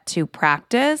we get to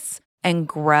practice and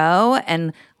grow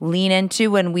and lean into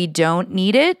when we don't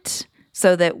need it,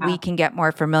 so that we can get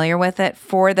more familiar with it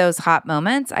for those hot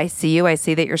moments. I see you. I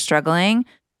see that you're struggling.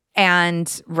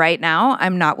 And right now,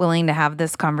 I'm not willing to have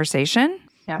this conversation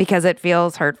because it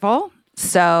feels hurtful.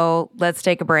 So let's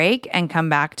take a break and come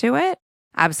back to it.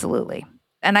 Absolutely.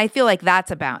 And I feel like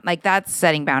that's that's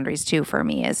setting boundaries too for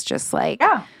me, is just like,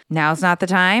 now's not the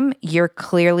time. You're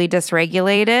clearly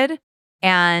dysregulated.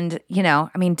 And,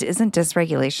 isn't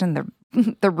dysregulation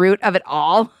the root of it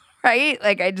all? Right?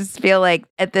 Like, I just feel like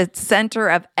at the center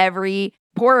of every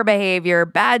poor behavior,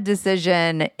 bad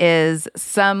decision is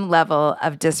some level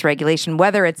of dysregulation,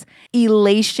 whether it's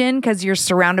elation because you're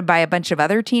surrounded by a bunch of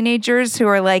other teenagers who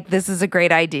are like, this is a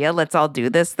great idea. Let's all do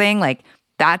this thing. Like,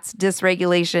 that's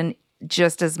dysregulation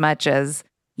just as much as,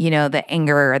 the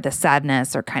anger or the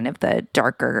sadness or kind of the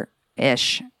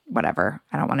darker-ish, whatever.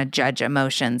 I don't want to judge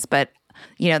emotions, but,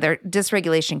 their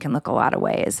dysregulation can look a lot of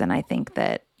ways. And I think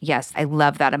that, yes, I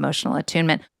love that emotional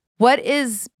attunement. What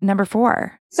is number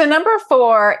 4? So number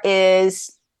 4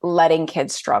 is letting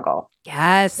kids struggle.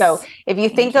 Yes. So if you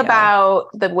think about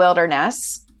the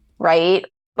wilderness, right?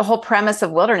 The whole premise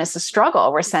of wilderness is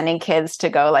struggle. We're sending kids to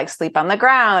go like sleep on the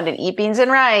ground and eat beans and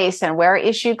rice and wear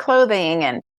issued clothing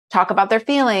and talk about their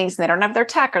feelings. And they don't have their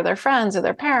tech or their friends or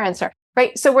their parents.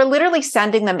 Right. So we're literally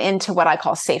sending them into what I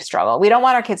call safe struggle. We don't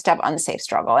want our kids to have unsafe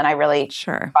struggle. And I really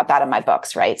got that in my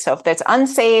books, right? So if it's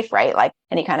unsafe, right, like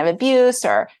any kind of abuse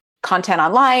or content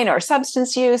online or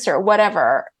substance use or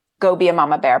whatever, go be a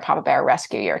mama bear, papa bear,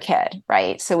 rescue your kid,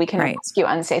 right? So we can rescue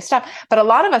unsafe stuff. But a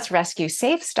lot of us rescue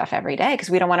safe stuff every day because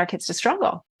we don't want our kids to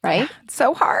struggle, right? Yeah, it's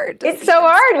so hard. It's so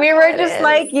hard. We were just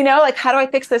like, like, how do I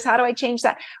fix this? How do I change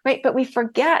that? Right. But we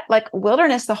forget, like,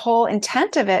 wilderness, the whole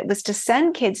intent of it was to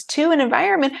send kids to an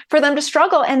environment for them to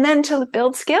struggle and then to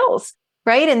build skills,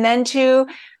 right? And then to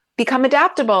become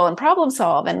adaptable and problem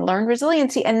solve and learn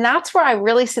resiliency. And that's where I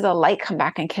really see the light come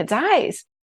back in kids' eyes.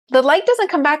 The light doesn't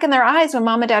come back in their eyes when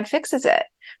mom and dad fixes it.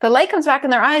 The light comes back in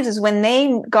their eyes is when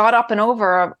they got up and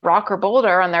over a rock or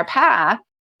boulder on their path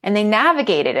and they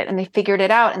navigated it and they figured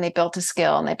it out and they built a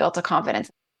skill and they built a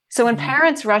confidence. So when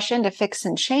parents rush in to fix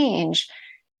and change,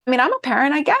 I mean, I'm a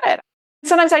parent, I get it.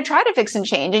 Sometimes I try to fix and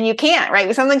change and you can't,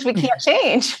 right? Some things we can't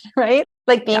change, right?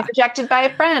 Like being rejected by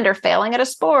a friend or failing at a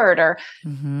sport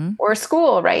or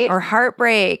school, right? Or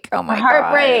heartbreak. Oh my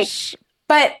heartbreak. Gosh.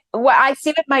 But what I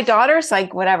see with my daughters,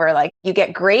 like whatever, like you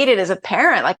get graded as a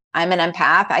parent, like I'm an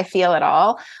empath, I feel it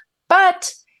all.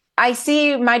 But I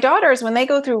see my daughters when they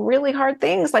go through really hard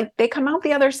things, like they come out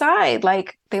the other side,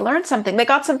 like they learned something, they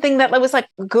got something that was like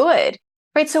good,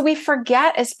 right? So we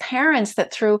forget as parents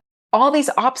that through all these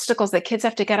obstacles that kids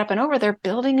have to get up and over, they're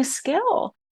building a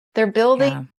skill. They're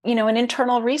building, an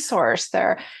internal resource.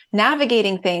 They're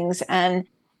navigating things. And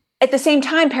at the same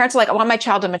time, parents are like, I want my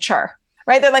child to mature.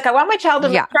 Right? They're like, I want my child to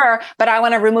mature, but I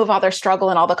want to remove all their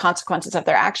struggle and all the consequences of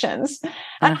their actions.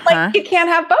 And I'm like, you can't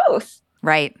have both.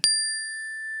 Right.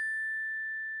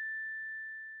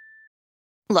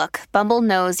 Look, Bumble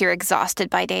knows you're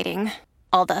exhausted by dating.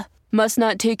 All the must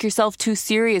not take yourself too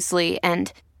seriously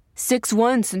and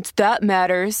 6'1" since that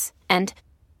matters. And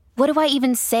what do I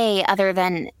even say other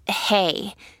than,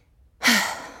 hey?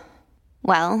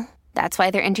 Well, that's why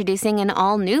they're introducing an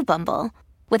all-new Bumble.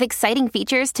 With exciting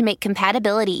features to make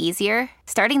compatibility easier,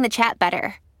 starting the chat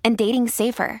better, and dating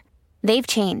safer. They've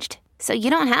changed, so you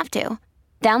don't have to.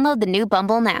 Download the new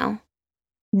Bumble now.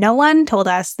 No one told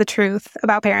us the truth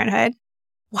about parenthood.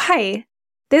 Why?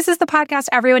 This is the podcast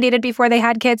everyone needed before they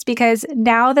had kids because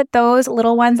now that those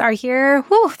little ones are here,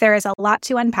 there is a lot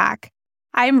to unpack.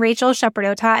 I'm Rachel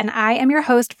Shepardota, and I am your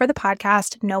host for the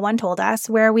podcast No One Told Us,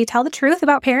 where we tell the truth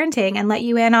about parenting and let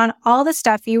you in on all the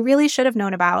stuff you really should have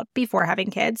known about before having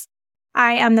kids.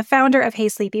 I am the founder of Hey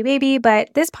Sleepy Baby,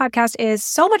 but this podcast is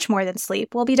so much more than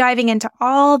sleep. We'll be diving into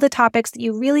all the topics that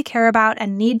you really care about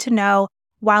and need to know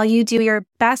while you do your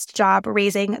best job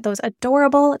raising those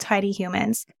adorable tiny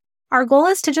humans. Our goal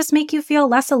is to just make you feel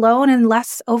less alone and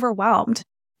less overwhelmed.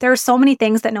 There are so many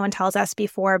things that no one tells us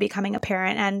before becoming a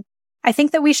parent, and I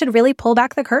think that we should really pull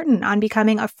back the curtain on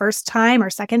becoming a first-time or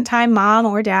second-time mom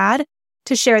or dad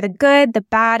to share the good, the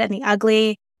bad, and the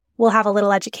ugly. We'll have a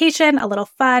little education, a little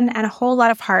fun, and a whole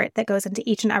lot of heart that goes into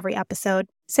each and every episode.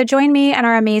 So join me and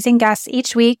our amazing guests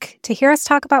each week to hear us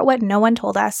talk about what no one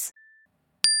told us.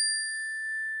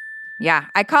 Yeah,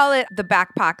 I call it the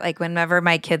back pocket. Like whenever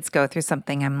my kids go through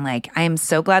something, I'm like, I am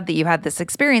so glad that you had this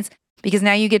experience because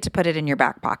now you get to put it in your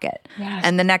back pocket. Yes.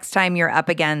 And the next time you're up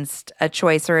against a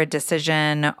choice or a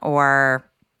decision or,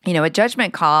 a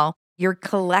judgment call, you're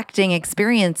collecting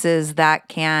experiences that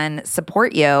can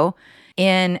support you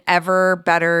in ever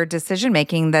better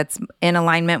decision-making that's in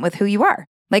alignment with who you are.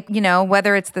 Like,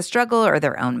 whether it's the struggle or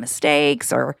their own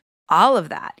mistakes or all of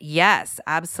that. Yes,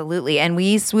 absolutely. And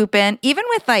we swoop in, even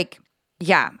with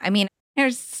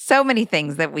there's so many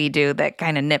things that we do that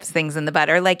kind of nips things in the bud.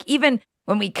 Or like even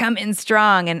when we come in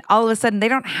strong and all of a sudden they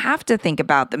don't have to think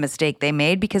about the mistake they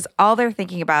made because all they're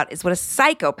thinking about is what a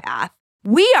psychopath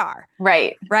we are.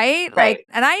 Right. Right? Like,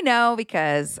 and I know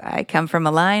because I come from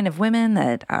a line of women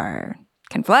that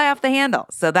can fly off the handle.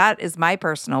 So that is my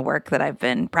personal work that I've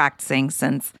been practicing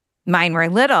since mine were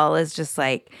little is just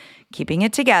like keeping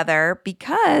it together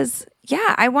because,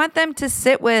 I want them to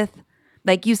sit with,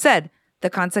 like you said, the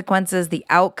consequences, the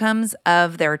outcomes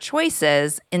of their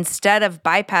choices instead of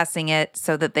bypassing it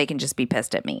so that they can just be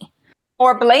pissed at me.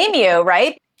 Or blame you,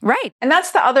 right? Right. And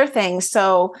that's the other thing.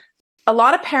 So a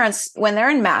lot of parents, when they're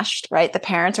enmeshed, right, the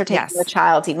parents are taking the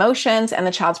child's emotions and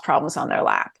the child's problems on their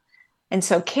lap. And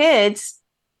so kids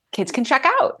can check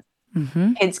out.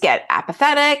 Mm-hmm. Kids get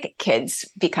apathetic. Kids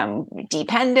become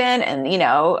dependent and,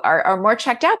 are more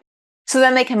checked out. So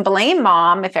then they can blame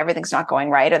mom if everything's not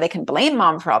going right, or they can blame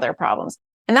mom for all their problems.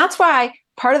 And that's why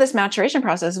part of this maturation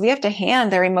process, we have to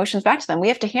hand their emotions back to them. We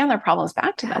have to hand their problems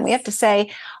back to them. We have to say,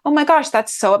 oh my gosh,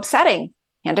 that's so upsetting.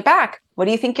 Hand it back. What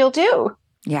do you think you'll do?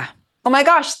 Yeah. Oh my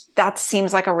gosh, that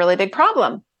seems like a really big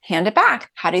problem. hand it back.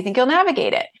 How do you think you'll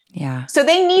navigate it? Yeah. So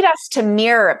they need us to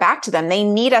mirror it back to them. They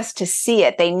need us to see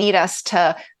it. They need us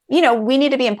to, we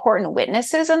need to be important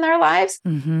witnesses in their lives.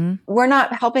 Mm-hmm. We're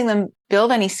not helping them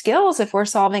build any skills if we're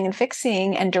solving and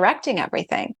fixing and directing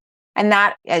everything. And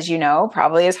that, as you know,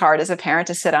 probably is hard as a parent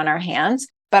to sit on our hands.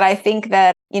 But I think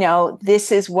that,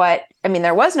 this is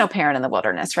there was no parent in the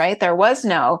wilderness, right? There was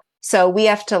no. So we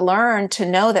have to learn to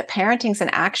know that parenting's an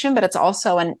action, but it's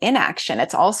also an inaction.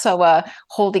 It's also a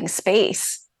holding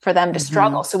space for them to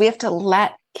struggle. So we have to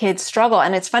let kids struggle.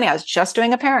 And it's funny, I was just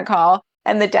doing a parent call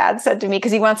and the dad said to me,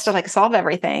 because he wants to solve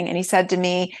everything. And he said to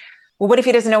me, well, what if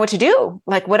he doesn't know what to do?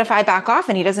 What if I back off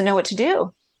and he doesn't know what to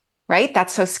do? Right?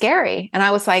 That's so scary. And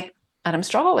I was like, let him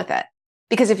struggle with it.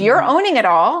 Because if you're owning it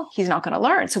all, he's not going to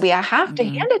learn. So we have to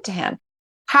hand it to him.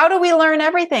 How do we learn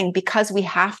everything? Because we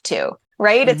have to,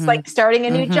 right? It's like starting a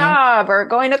new job or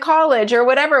going to college or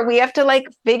whatever. We have to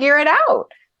figure it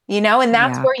out. And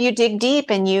that's where you dig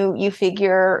deep and you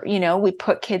figure, we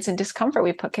put kids in discomfort.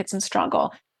 We put kids in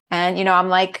struggle. And, I'm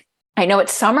like, I know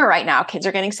it's summer right now. Kids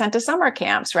are getting sent to summer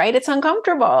camps, right? It's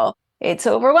uncomfortable. It's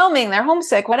overwhelming. They're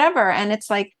homesick, whatever. And it's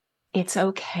it's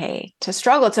okay to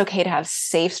struggle. It's okay to have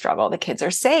safe struggle. The kids are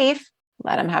safe.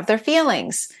 Let them have their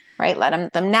feelings, right?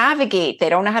 Let them navigate. They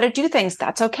don't know how to do things.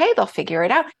 That's okay. They'll figure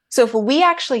it out. So if we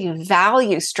actually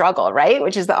value struggle, right?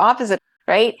 Which is the opposite,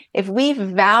 right? If we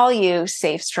value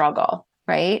safe struggle,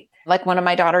 right? Like one of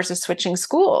my daughters is switching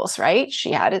schools, right?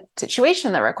 She had a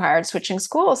situation that required switching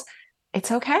schools.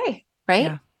 It's okay, right?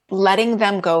 Yeah. Letting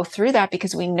them go through that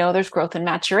because we know there's growth and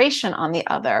maturation on the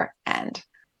other end.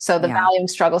 So the valuing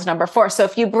struggle is number 4. So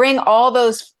if you bring all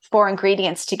those 4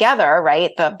 ingredients together,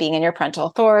 right? The being in your parental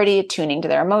authority, tuning to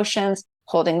their emotions,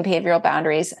 holding the behavioral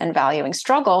boundaries, and valuing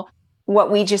struggle,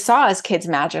 what we just saw is kids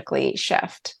magically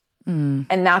shift. And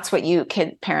that's what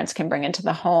parents can bring into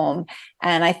the home.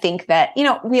 And I think that,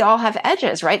 we all have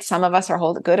edges, right? Some of us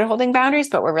are good at holding boundaries,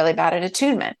 but we're really bad at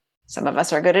attunement. Some of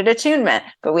us are good at attunement,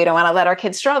 but we don't want to let our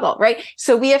kids struggle, right?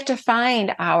 So we have to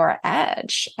find our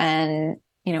edge and,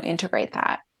 integrate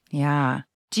that. Yeah.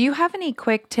 Do you have any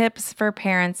quick tips for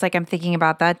parents? I'm thinking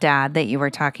about that dad that you were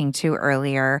talking to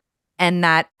earlier and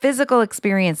that physical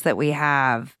experience that we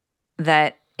have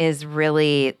that is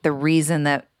really the reason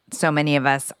that so many of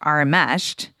us are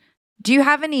enmeshed. Do you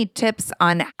have any tips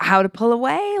on how to pull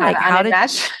away? How to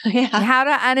unenmesh? How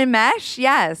to unenmesh?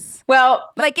 Yes. Well,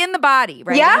 in the body,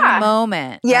 right? Yeah. In the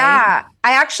moment. Yeah. Right?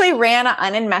 I actually ran an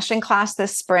unenmeshing class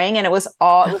this spring and it was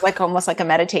almost like a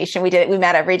meditation. We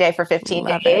met every day for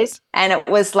 15 days. And it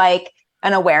was like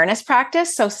an awareness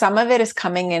practice. So some of it is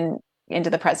coming into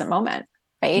the present moment,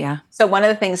 right? Yeah. So one of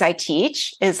the things I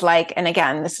teach is and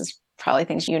again, this is probably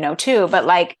things too, but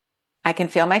I can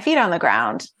feel my feet on the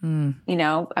ground.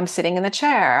 I'm sitting in the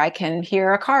chair. I can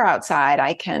hear a car outside.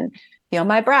 I can feel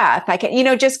my breath. I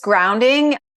can, just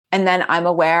grounding. And then I'm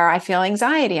aware I feel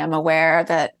anxiety. I'm aware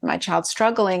that my child's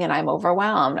struggling and I'm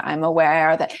overwhelmed. I'm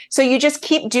aware that, so you just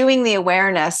keep doing the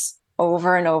awareness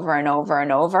over and over and over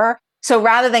and over. So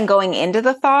rather than going into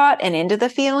the thought and into the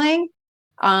feeling,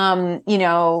 meaning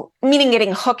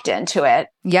getting hooked into it.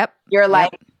 Yep. You're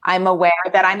I'm aware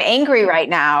that I'm angry right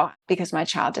now because my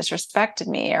child disrespected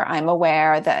me, or I'm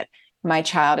aware that my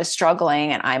child is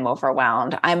struggling and I'm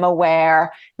overwhelmed. I'm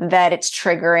aware that it's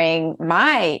triggering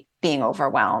my being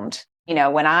overwhelmed,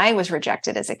 when I was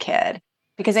rejected as a kid,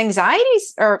 because enmeshment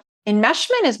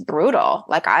is brutal.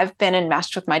 I've been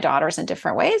enmeshed with my daughters in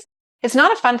different ways. It's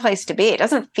not a fun place to be. It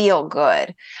doesn't feel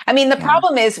good. The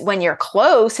problem is when you're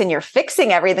close and you're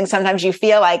fixing everything, sometimes you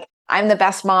feel like I'm the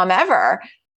best mom ever.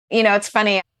 It's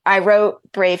funny. I wrote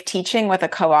Brave Teaching with a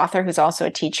co-author who's also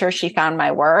a teacher. She found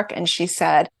my work and she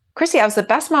said, Krissy, I was the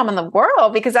best mom in the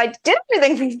world because I did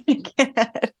everything for the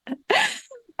kid.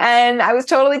 And I was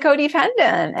totally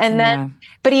codependent. And then,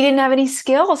 but he didn't have any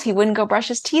skills. He wouldn't go brush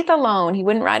his teeth alone. He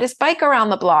wouldn't ride his bike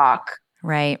around the block.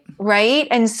 Right. Right.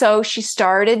 And so she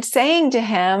started saying to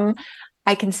him,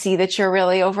 I can see that you're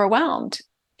really overwhelmed.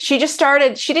 She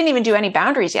didn't even do any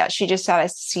boundaries yet. She just said, I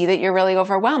see that you're really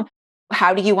overwhelmed.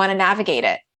 How do you want to navigate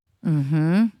it?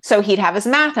 So he'd have his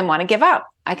math and want to give up.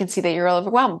 I can see that you're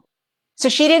overwhelmed. So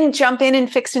she didn't jump in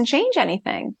and fix and change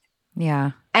anything.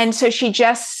 Yeah. And so she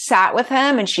just sat with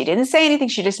him and she didn't say anything.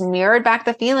 She just mirrored back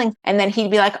the feeling. And then he'd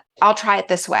be like, I'll try it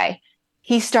this way.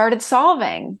 He started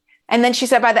solving. And then she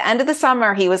said by the end of the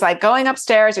summer, he was going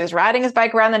upstairs. He was riding his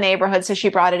bike around the neighborhood. So she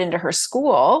brought it into her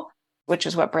school, which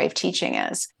is what Brave Teaching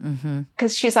is.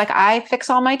 Because she's like, I fix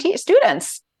all my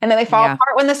students. And then they fall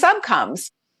apart when the sub comes,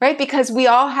 right? Because we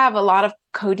all have a lot of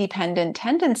codependent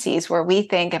tendencies where we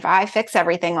think if I fix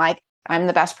everything, I'm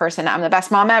the best person, I'm the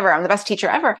best mom ever, I'm the best teacher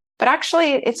ever. But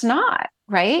actually, it's not,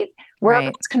 right?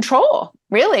 It's control,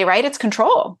 really, right? It's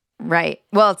control. Right.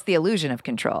 Well, it's the illusion of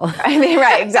control. I mean,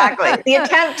 right, exactly. The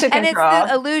attempt to control. And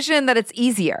it's the illusion that it's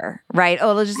easier, right? Oh,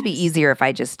 it'll just be easier if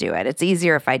I just do it. It's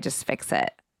easier if I just fix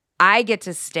it. I get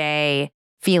to stay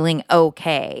feeling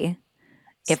okay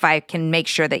if I can make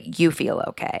sure that you feel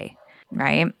okay,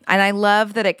 right? And I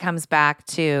love that it comes back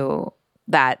to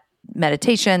that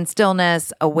meditation,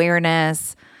 stillness,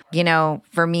 awareness. You know,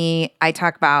 for me, I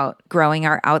talk about growing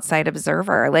our outside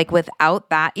observer. Like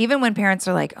without that, even when parents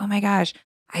are like, oh my gosh,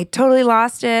 I totally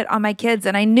lost it on my kids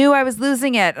and I knew I was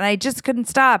losing it and I just couldn't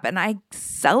stop. And I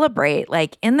celebrate,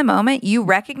 like in the moment, you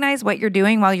recognize what you're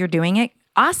doing while you're doing it.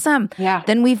 Awesome. Yeah.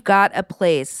 Then we've got a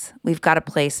place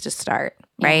to start,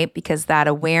 right? Because that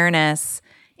awareness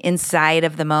inside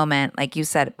of the moment, like you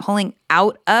said, pulling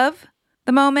out of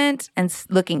the moment and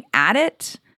looking at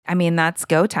it, I mean, that's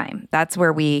go time. That's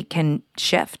where we can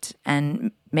shift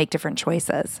and make different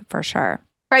choices for sure.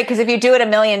 Right. Because if you do it a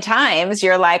million times,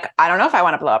 you're like, I don't know if I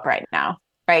want to blow up right now.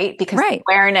 Right. Because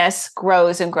awareness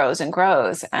grows and grows and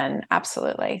grows. And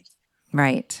absolutely.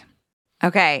 Right.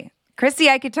 Okay. Krissy,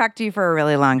 I could talk to you for a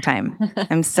really long time.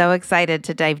 I'm so excited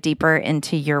to dive deeper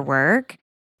into your work.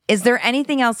 Is there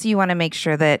anything else you want to make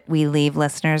sure that we leave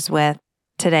listeners with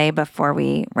today before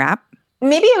we wrap?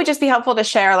 Maybe it would just be helpful to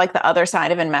share like the other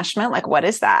side of enmeshment. Like, what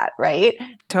is that? Right.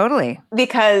 Totally.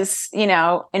 Because, you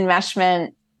know,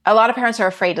 enmeshment, a lot of parents are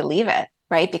afraid to leave it,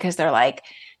 right? Because they're like,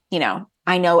 you know,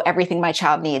 I know everything my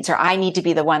child needs, or I need to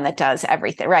be the one that does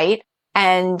everything, right?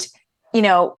 And, you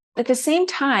know, at the same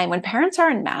time, when parents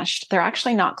are enmeshed, they're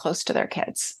actually not close to their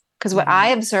kids. Because what I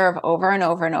observe over and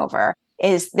over and over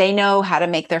is they know how to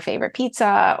make their favorite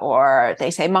pizza, or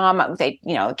they say, Mom,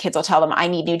 kids will tell them, I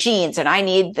need new jeans and I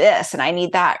need this and I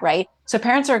need that, right? So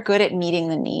parents are good at meeting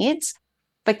the needs,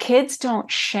 but kids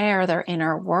don't share their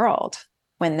inner world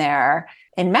when they're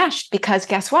enmeshed, because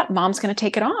guess what? Mom's going to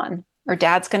take it on, or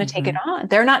dad's going to take it on.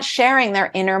 They're not sharing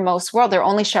their innermost world. They're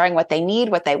only sharing what they need,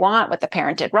 what they want, what the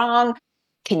parent did wrong.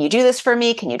 Can you do this for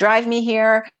me? Can you drive me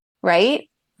here? Right?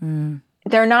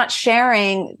 They're not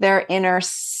sharing their inner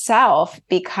self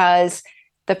because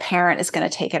the parent is going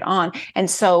to take it on. And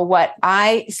so what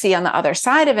I see on the other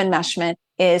side of enmeshment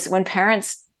is when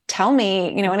parents tell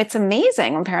me, you know, and it's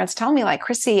amazing when parents tell me like,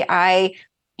 Krissy,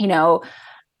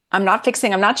 I'm not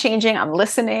fixing, I'm not changing, I'm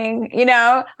listening, you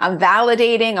know, I'm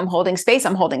validating, I'm holding space,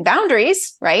 I'm holding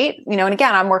boundaries, right? You know, and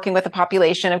again, I'm working with a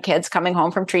population of kids coming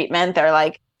home from treatment. They're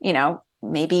like, you know,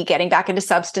 maybe getting back into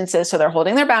substances. So they're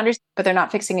holding their boundaries, but they're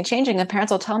not fixing and changing. The parents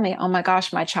will tell me, oh my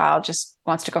gosh, my child just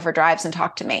wants to go for drives and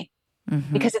talk to me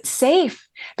because it's safe,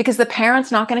 because the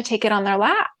parent's not going to take it on their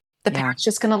lap. The parent's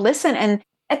just going to listen. And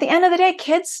at the end of the day,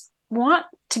 kids want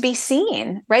to be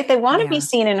seen, right? They want to be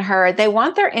seen and heard. They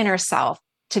want their inner self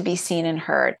to be seen and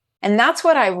heard. And that's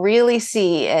what I really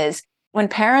see is when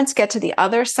parents get to the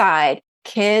other side,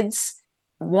 kids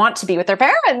want to be with their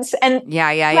parents. And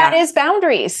that is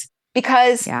boundaries.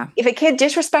 Because if a kid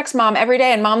disrespects mom every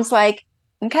day and mom's like,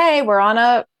 okay, we're on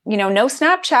a, no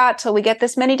Snapchat till we get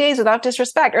this many days without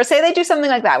disrespect, or say they do something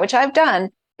like that, which I've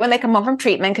done when they come home from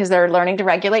treatment because they're learning to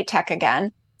regulate tech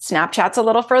again. Snapchat's a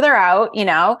little further out,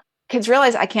 kids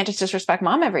realize I can't just disrespect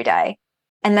mom every day.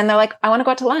 And then they're like, I want to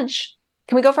go out to lunch.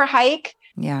 Can we go for a hike?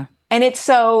 Yeah. And it's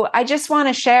so, I just want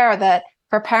to share that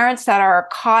for parents that are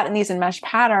caught in these enmeshed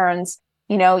patterns,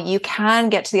 you can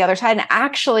get to the other side. And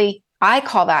actually, I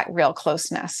call that real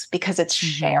closeness because it's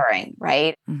sharing,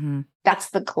 right?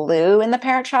 That's the glue in the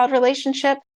parent-child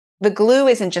relationship. The glue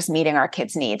isn't just meeting our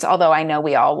kids' needs, although I know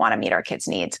we all want to meet our kids'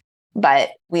 needs, but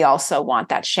we also want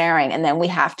that sharing. And then we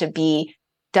have to be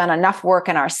done enough work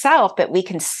in ourselves that we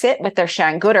can sit with their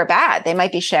sharing, good or bad. They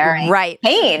might be sharing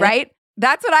pain. Right.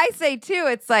 That's what I say too.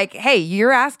 It's like, hey,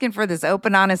 you're asking for this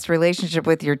open, honest relationship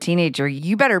with your teenager.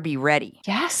 You better be ready.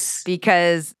 Yes.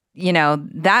 Because,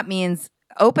 that means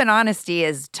open honesty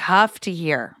is tough to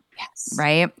hear. Yes.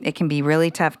 Right? It can be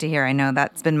really tough to hear. I know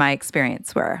that's been my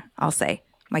experience where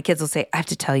my kids will say, I have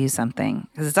to tell you something.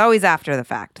 Because it's always after the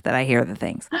fact that I hear the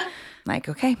things. Like,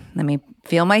 okay, let me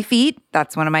feel my feet.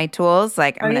 That's one of my tools.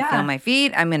 Like, I'm going to feel my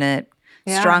feet. I'm going to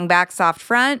strong back, soft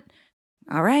front.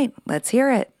 All right, let's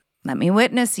hear it. Let me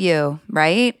witness you.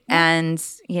 Right? And,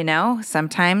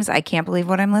 sometimes I can't believe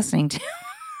what I'm listening to.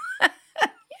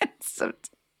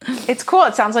 It's cool.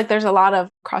 It sounds like there's a lot of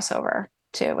crossover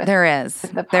too. There is.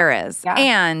 Yeah.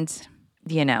 And,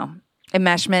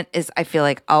 enmeshment is, I feel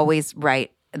like, always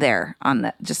right there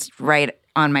just right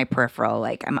on my peripheral.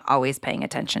 Like I'm always paying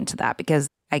attention to that because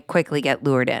I quickly get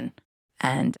lured in.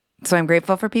 And so I'm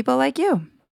grateful for people like you.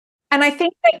 And I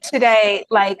think that today,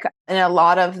 like in a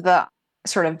lot of the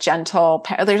sort of gentle,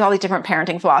 there's all these different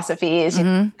parenting philosophies,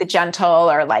 the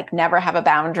gentle or like never have a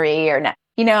boundary or,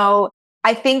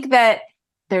 I think that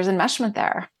there's enmeshment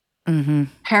there.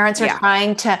 Parents are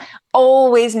trying to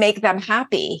always make them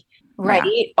happy, right?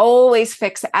 Yeah. Always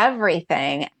fix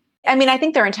everything. I mean, I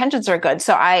think their intentions are good.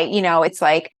 So it's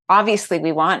like, obviously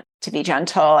we want to be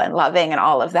gentle and loving and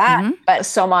all of that, but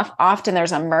so often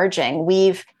there's a merging.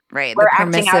 We're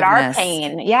acting out our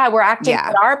pain. Yeah, we're acting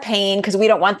out our pain because we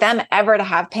don't want them ever to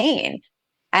have pain.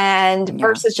 And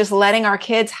versus just letting our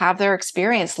kids have their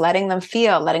experience, letting them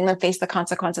feel, letting them face the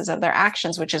consequences of their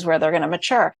actions, which is where they're going to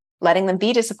mature, letting them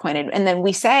be disappointed. And then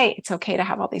we say, it's okay to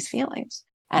have all these feelings.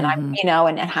 And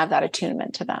and have that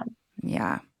attunement to them.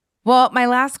 Yeah. Well, my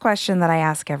last question that I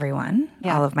ask everyone,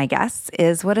 all of my guests,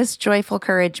 is what does joyful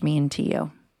courage mean to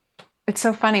you? It's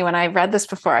so funny. When I read this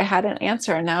before, I had an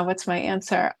answer. And now what's my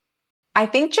answer? I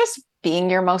think just being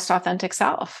your most authentic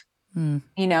self,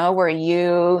 where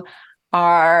you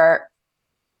are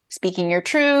speaking your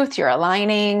truth, you're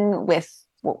aligning with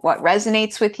what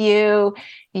resonates with you,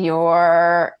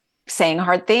 you're saying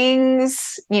hard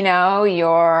things,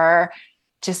 you're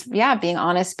just, being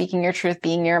honest, speaking your truth,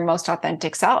 being your most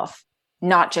authentic self,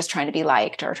 not just trying to be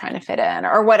liked or trying to fit in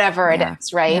or whatever it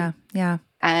is, right? Yeah.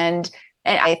 And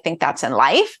I think that's in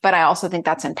life, but I also think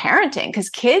that's in parenting because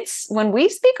kids, when we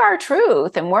speak our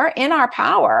truth and we're in our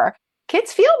power,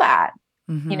 kids feel that,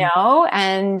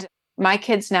 and my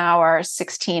kids now are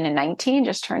 16 and 19,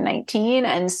 just turned 19.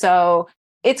 And so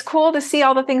it's cool to see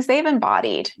all the things they've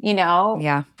embodied,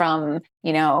 from,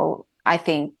 I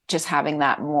think just having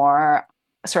that more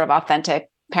sort of authentic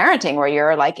parenting where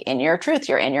you're like in your truth,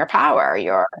 you're in your power,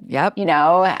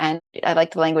 and I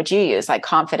like the language you use, like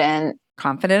confident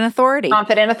authority.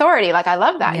 Like, I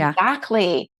love that. Yeah.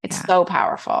 Exactly. It's so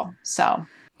powerful. So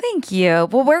thank you.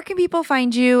 Well, where can people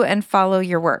find you and follow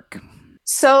your work?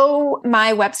 So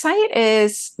my website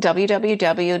is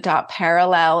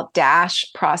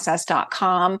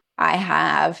www.parallel-process.com. I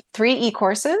have 3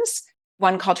 e-courses,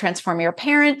 one called Transform Your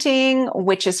Parenting,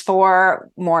 which is for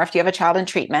more if you have a child in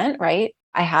treatment, right?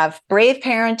 I have Brave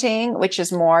Parenting, which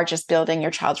is more just building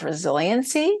your child's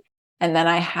resiliency. And then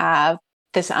I have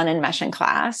this unenmeshing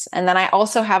class. And then I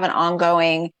also have an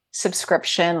ongoing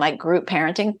subscription, like group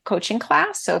parenting coaching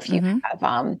class. So if you have,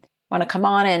 want to come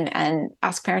on and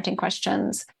ask parenting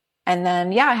questions. And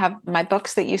then, I have my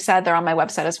books that you said, they're on my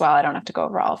website as well. I don't have to go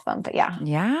over all of them, but yeah.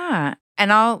 Yeah.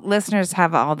 And all listeners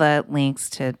have all the links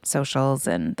to socials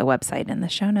and the website in the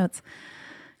show notes.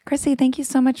 Krissy, thank you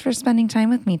so much for spending time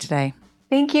with me today.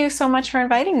 Thank you so much for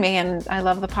inviting me. And I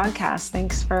love the podcast.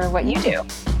 Thanks for what you do.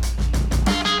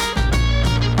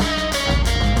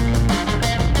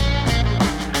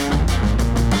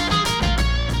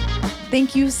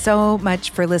 Thank you so much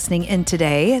for listening in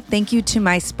today. Thank you to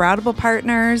my Sproutable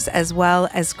partners, as well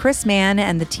as Chris Mann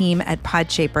and the team at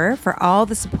Podshaper for all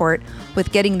the support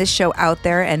with getting this show out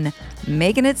there and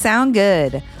making it sound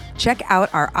good. Check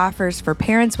out our offers for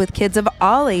parents with kids of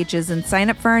all ages and sign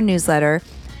up for our newsletter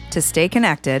to stay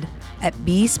connected at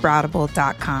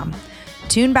besproutable.com.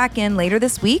 Tune back in later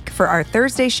this week for our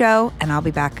Thursday show, and I'll be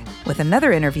back with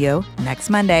another interview next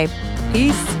Monday.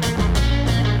 Peace.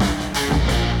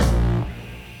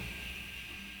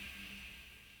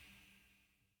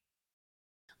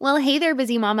 Well, hey there,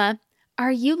 busy mama.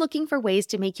 Are you looking for ways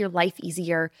to make your life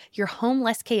easier, your home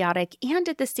less chaotic, and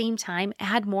at the same time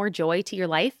add more joy to your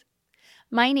life?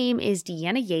 My name is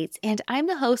Deanna Yates, and I'm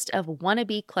the host of Wanna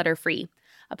Be Clutter-Free,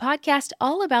 a podcast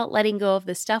all about letting go of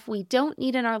the stuff we don't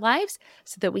need in our lives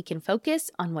so that we can focus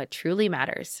on what truly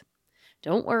matters.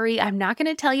 Don't worry, I'm not going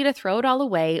to tell you to throw it all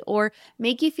away or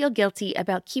make you feel guilty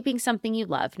about keeping something you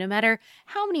love, no matter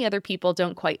how many other people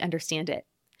don't quite understand it.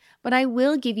 But I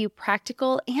will give you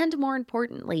practical and, more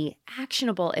importantly,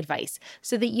 actionable advice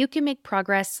so that you can make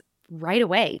progress right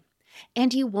away.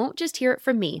 And you won't just hear it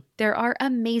from me. There are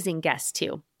amazing guests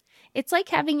too. It's like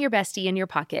having your bestie in your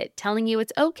pocket telling you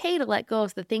it's okay to let go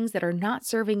of the things that are not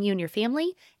serving you and your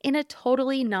family in a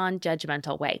totally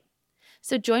non-judgmental way.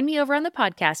 So join me over on the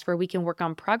podcast where we can work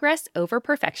on progress over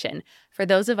perfection for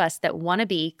those of us that want to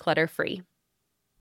be clutter-free.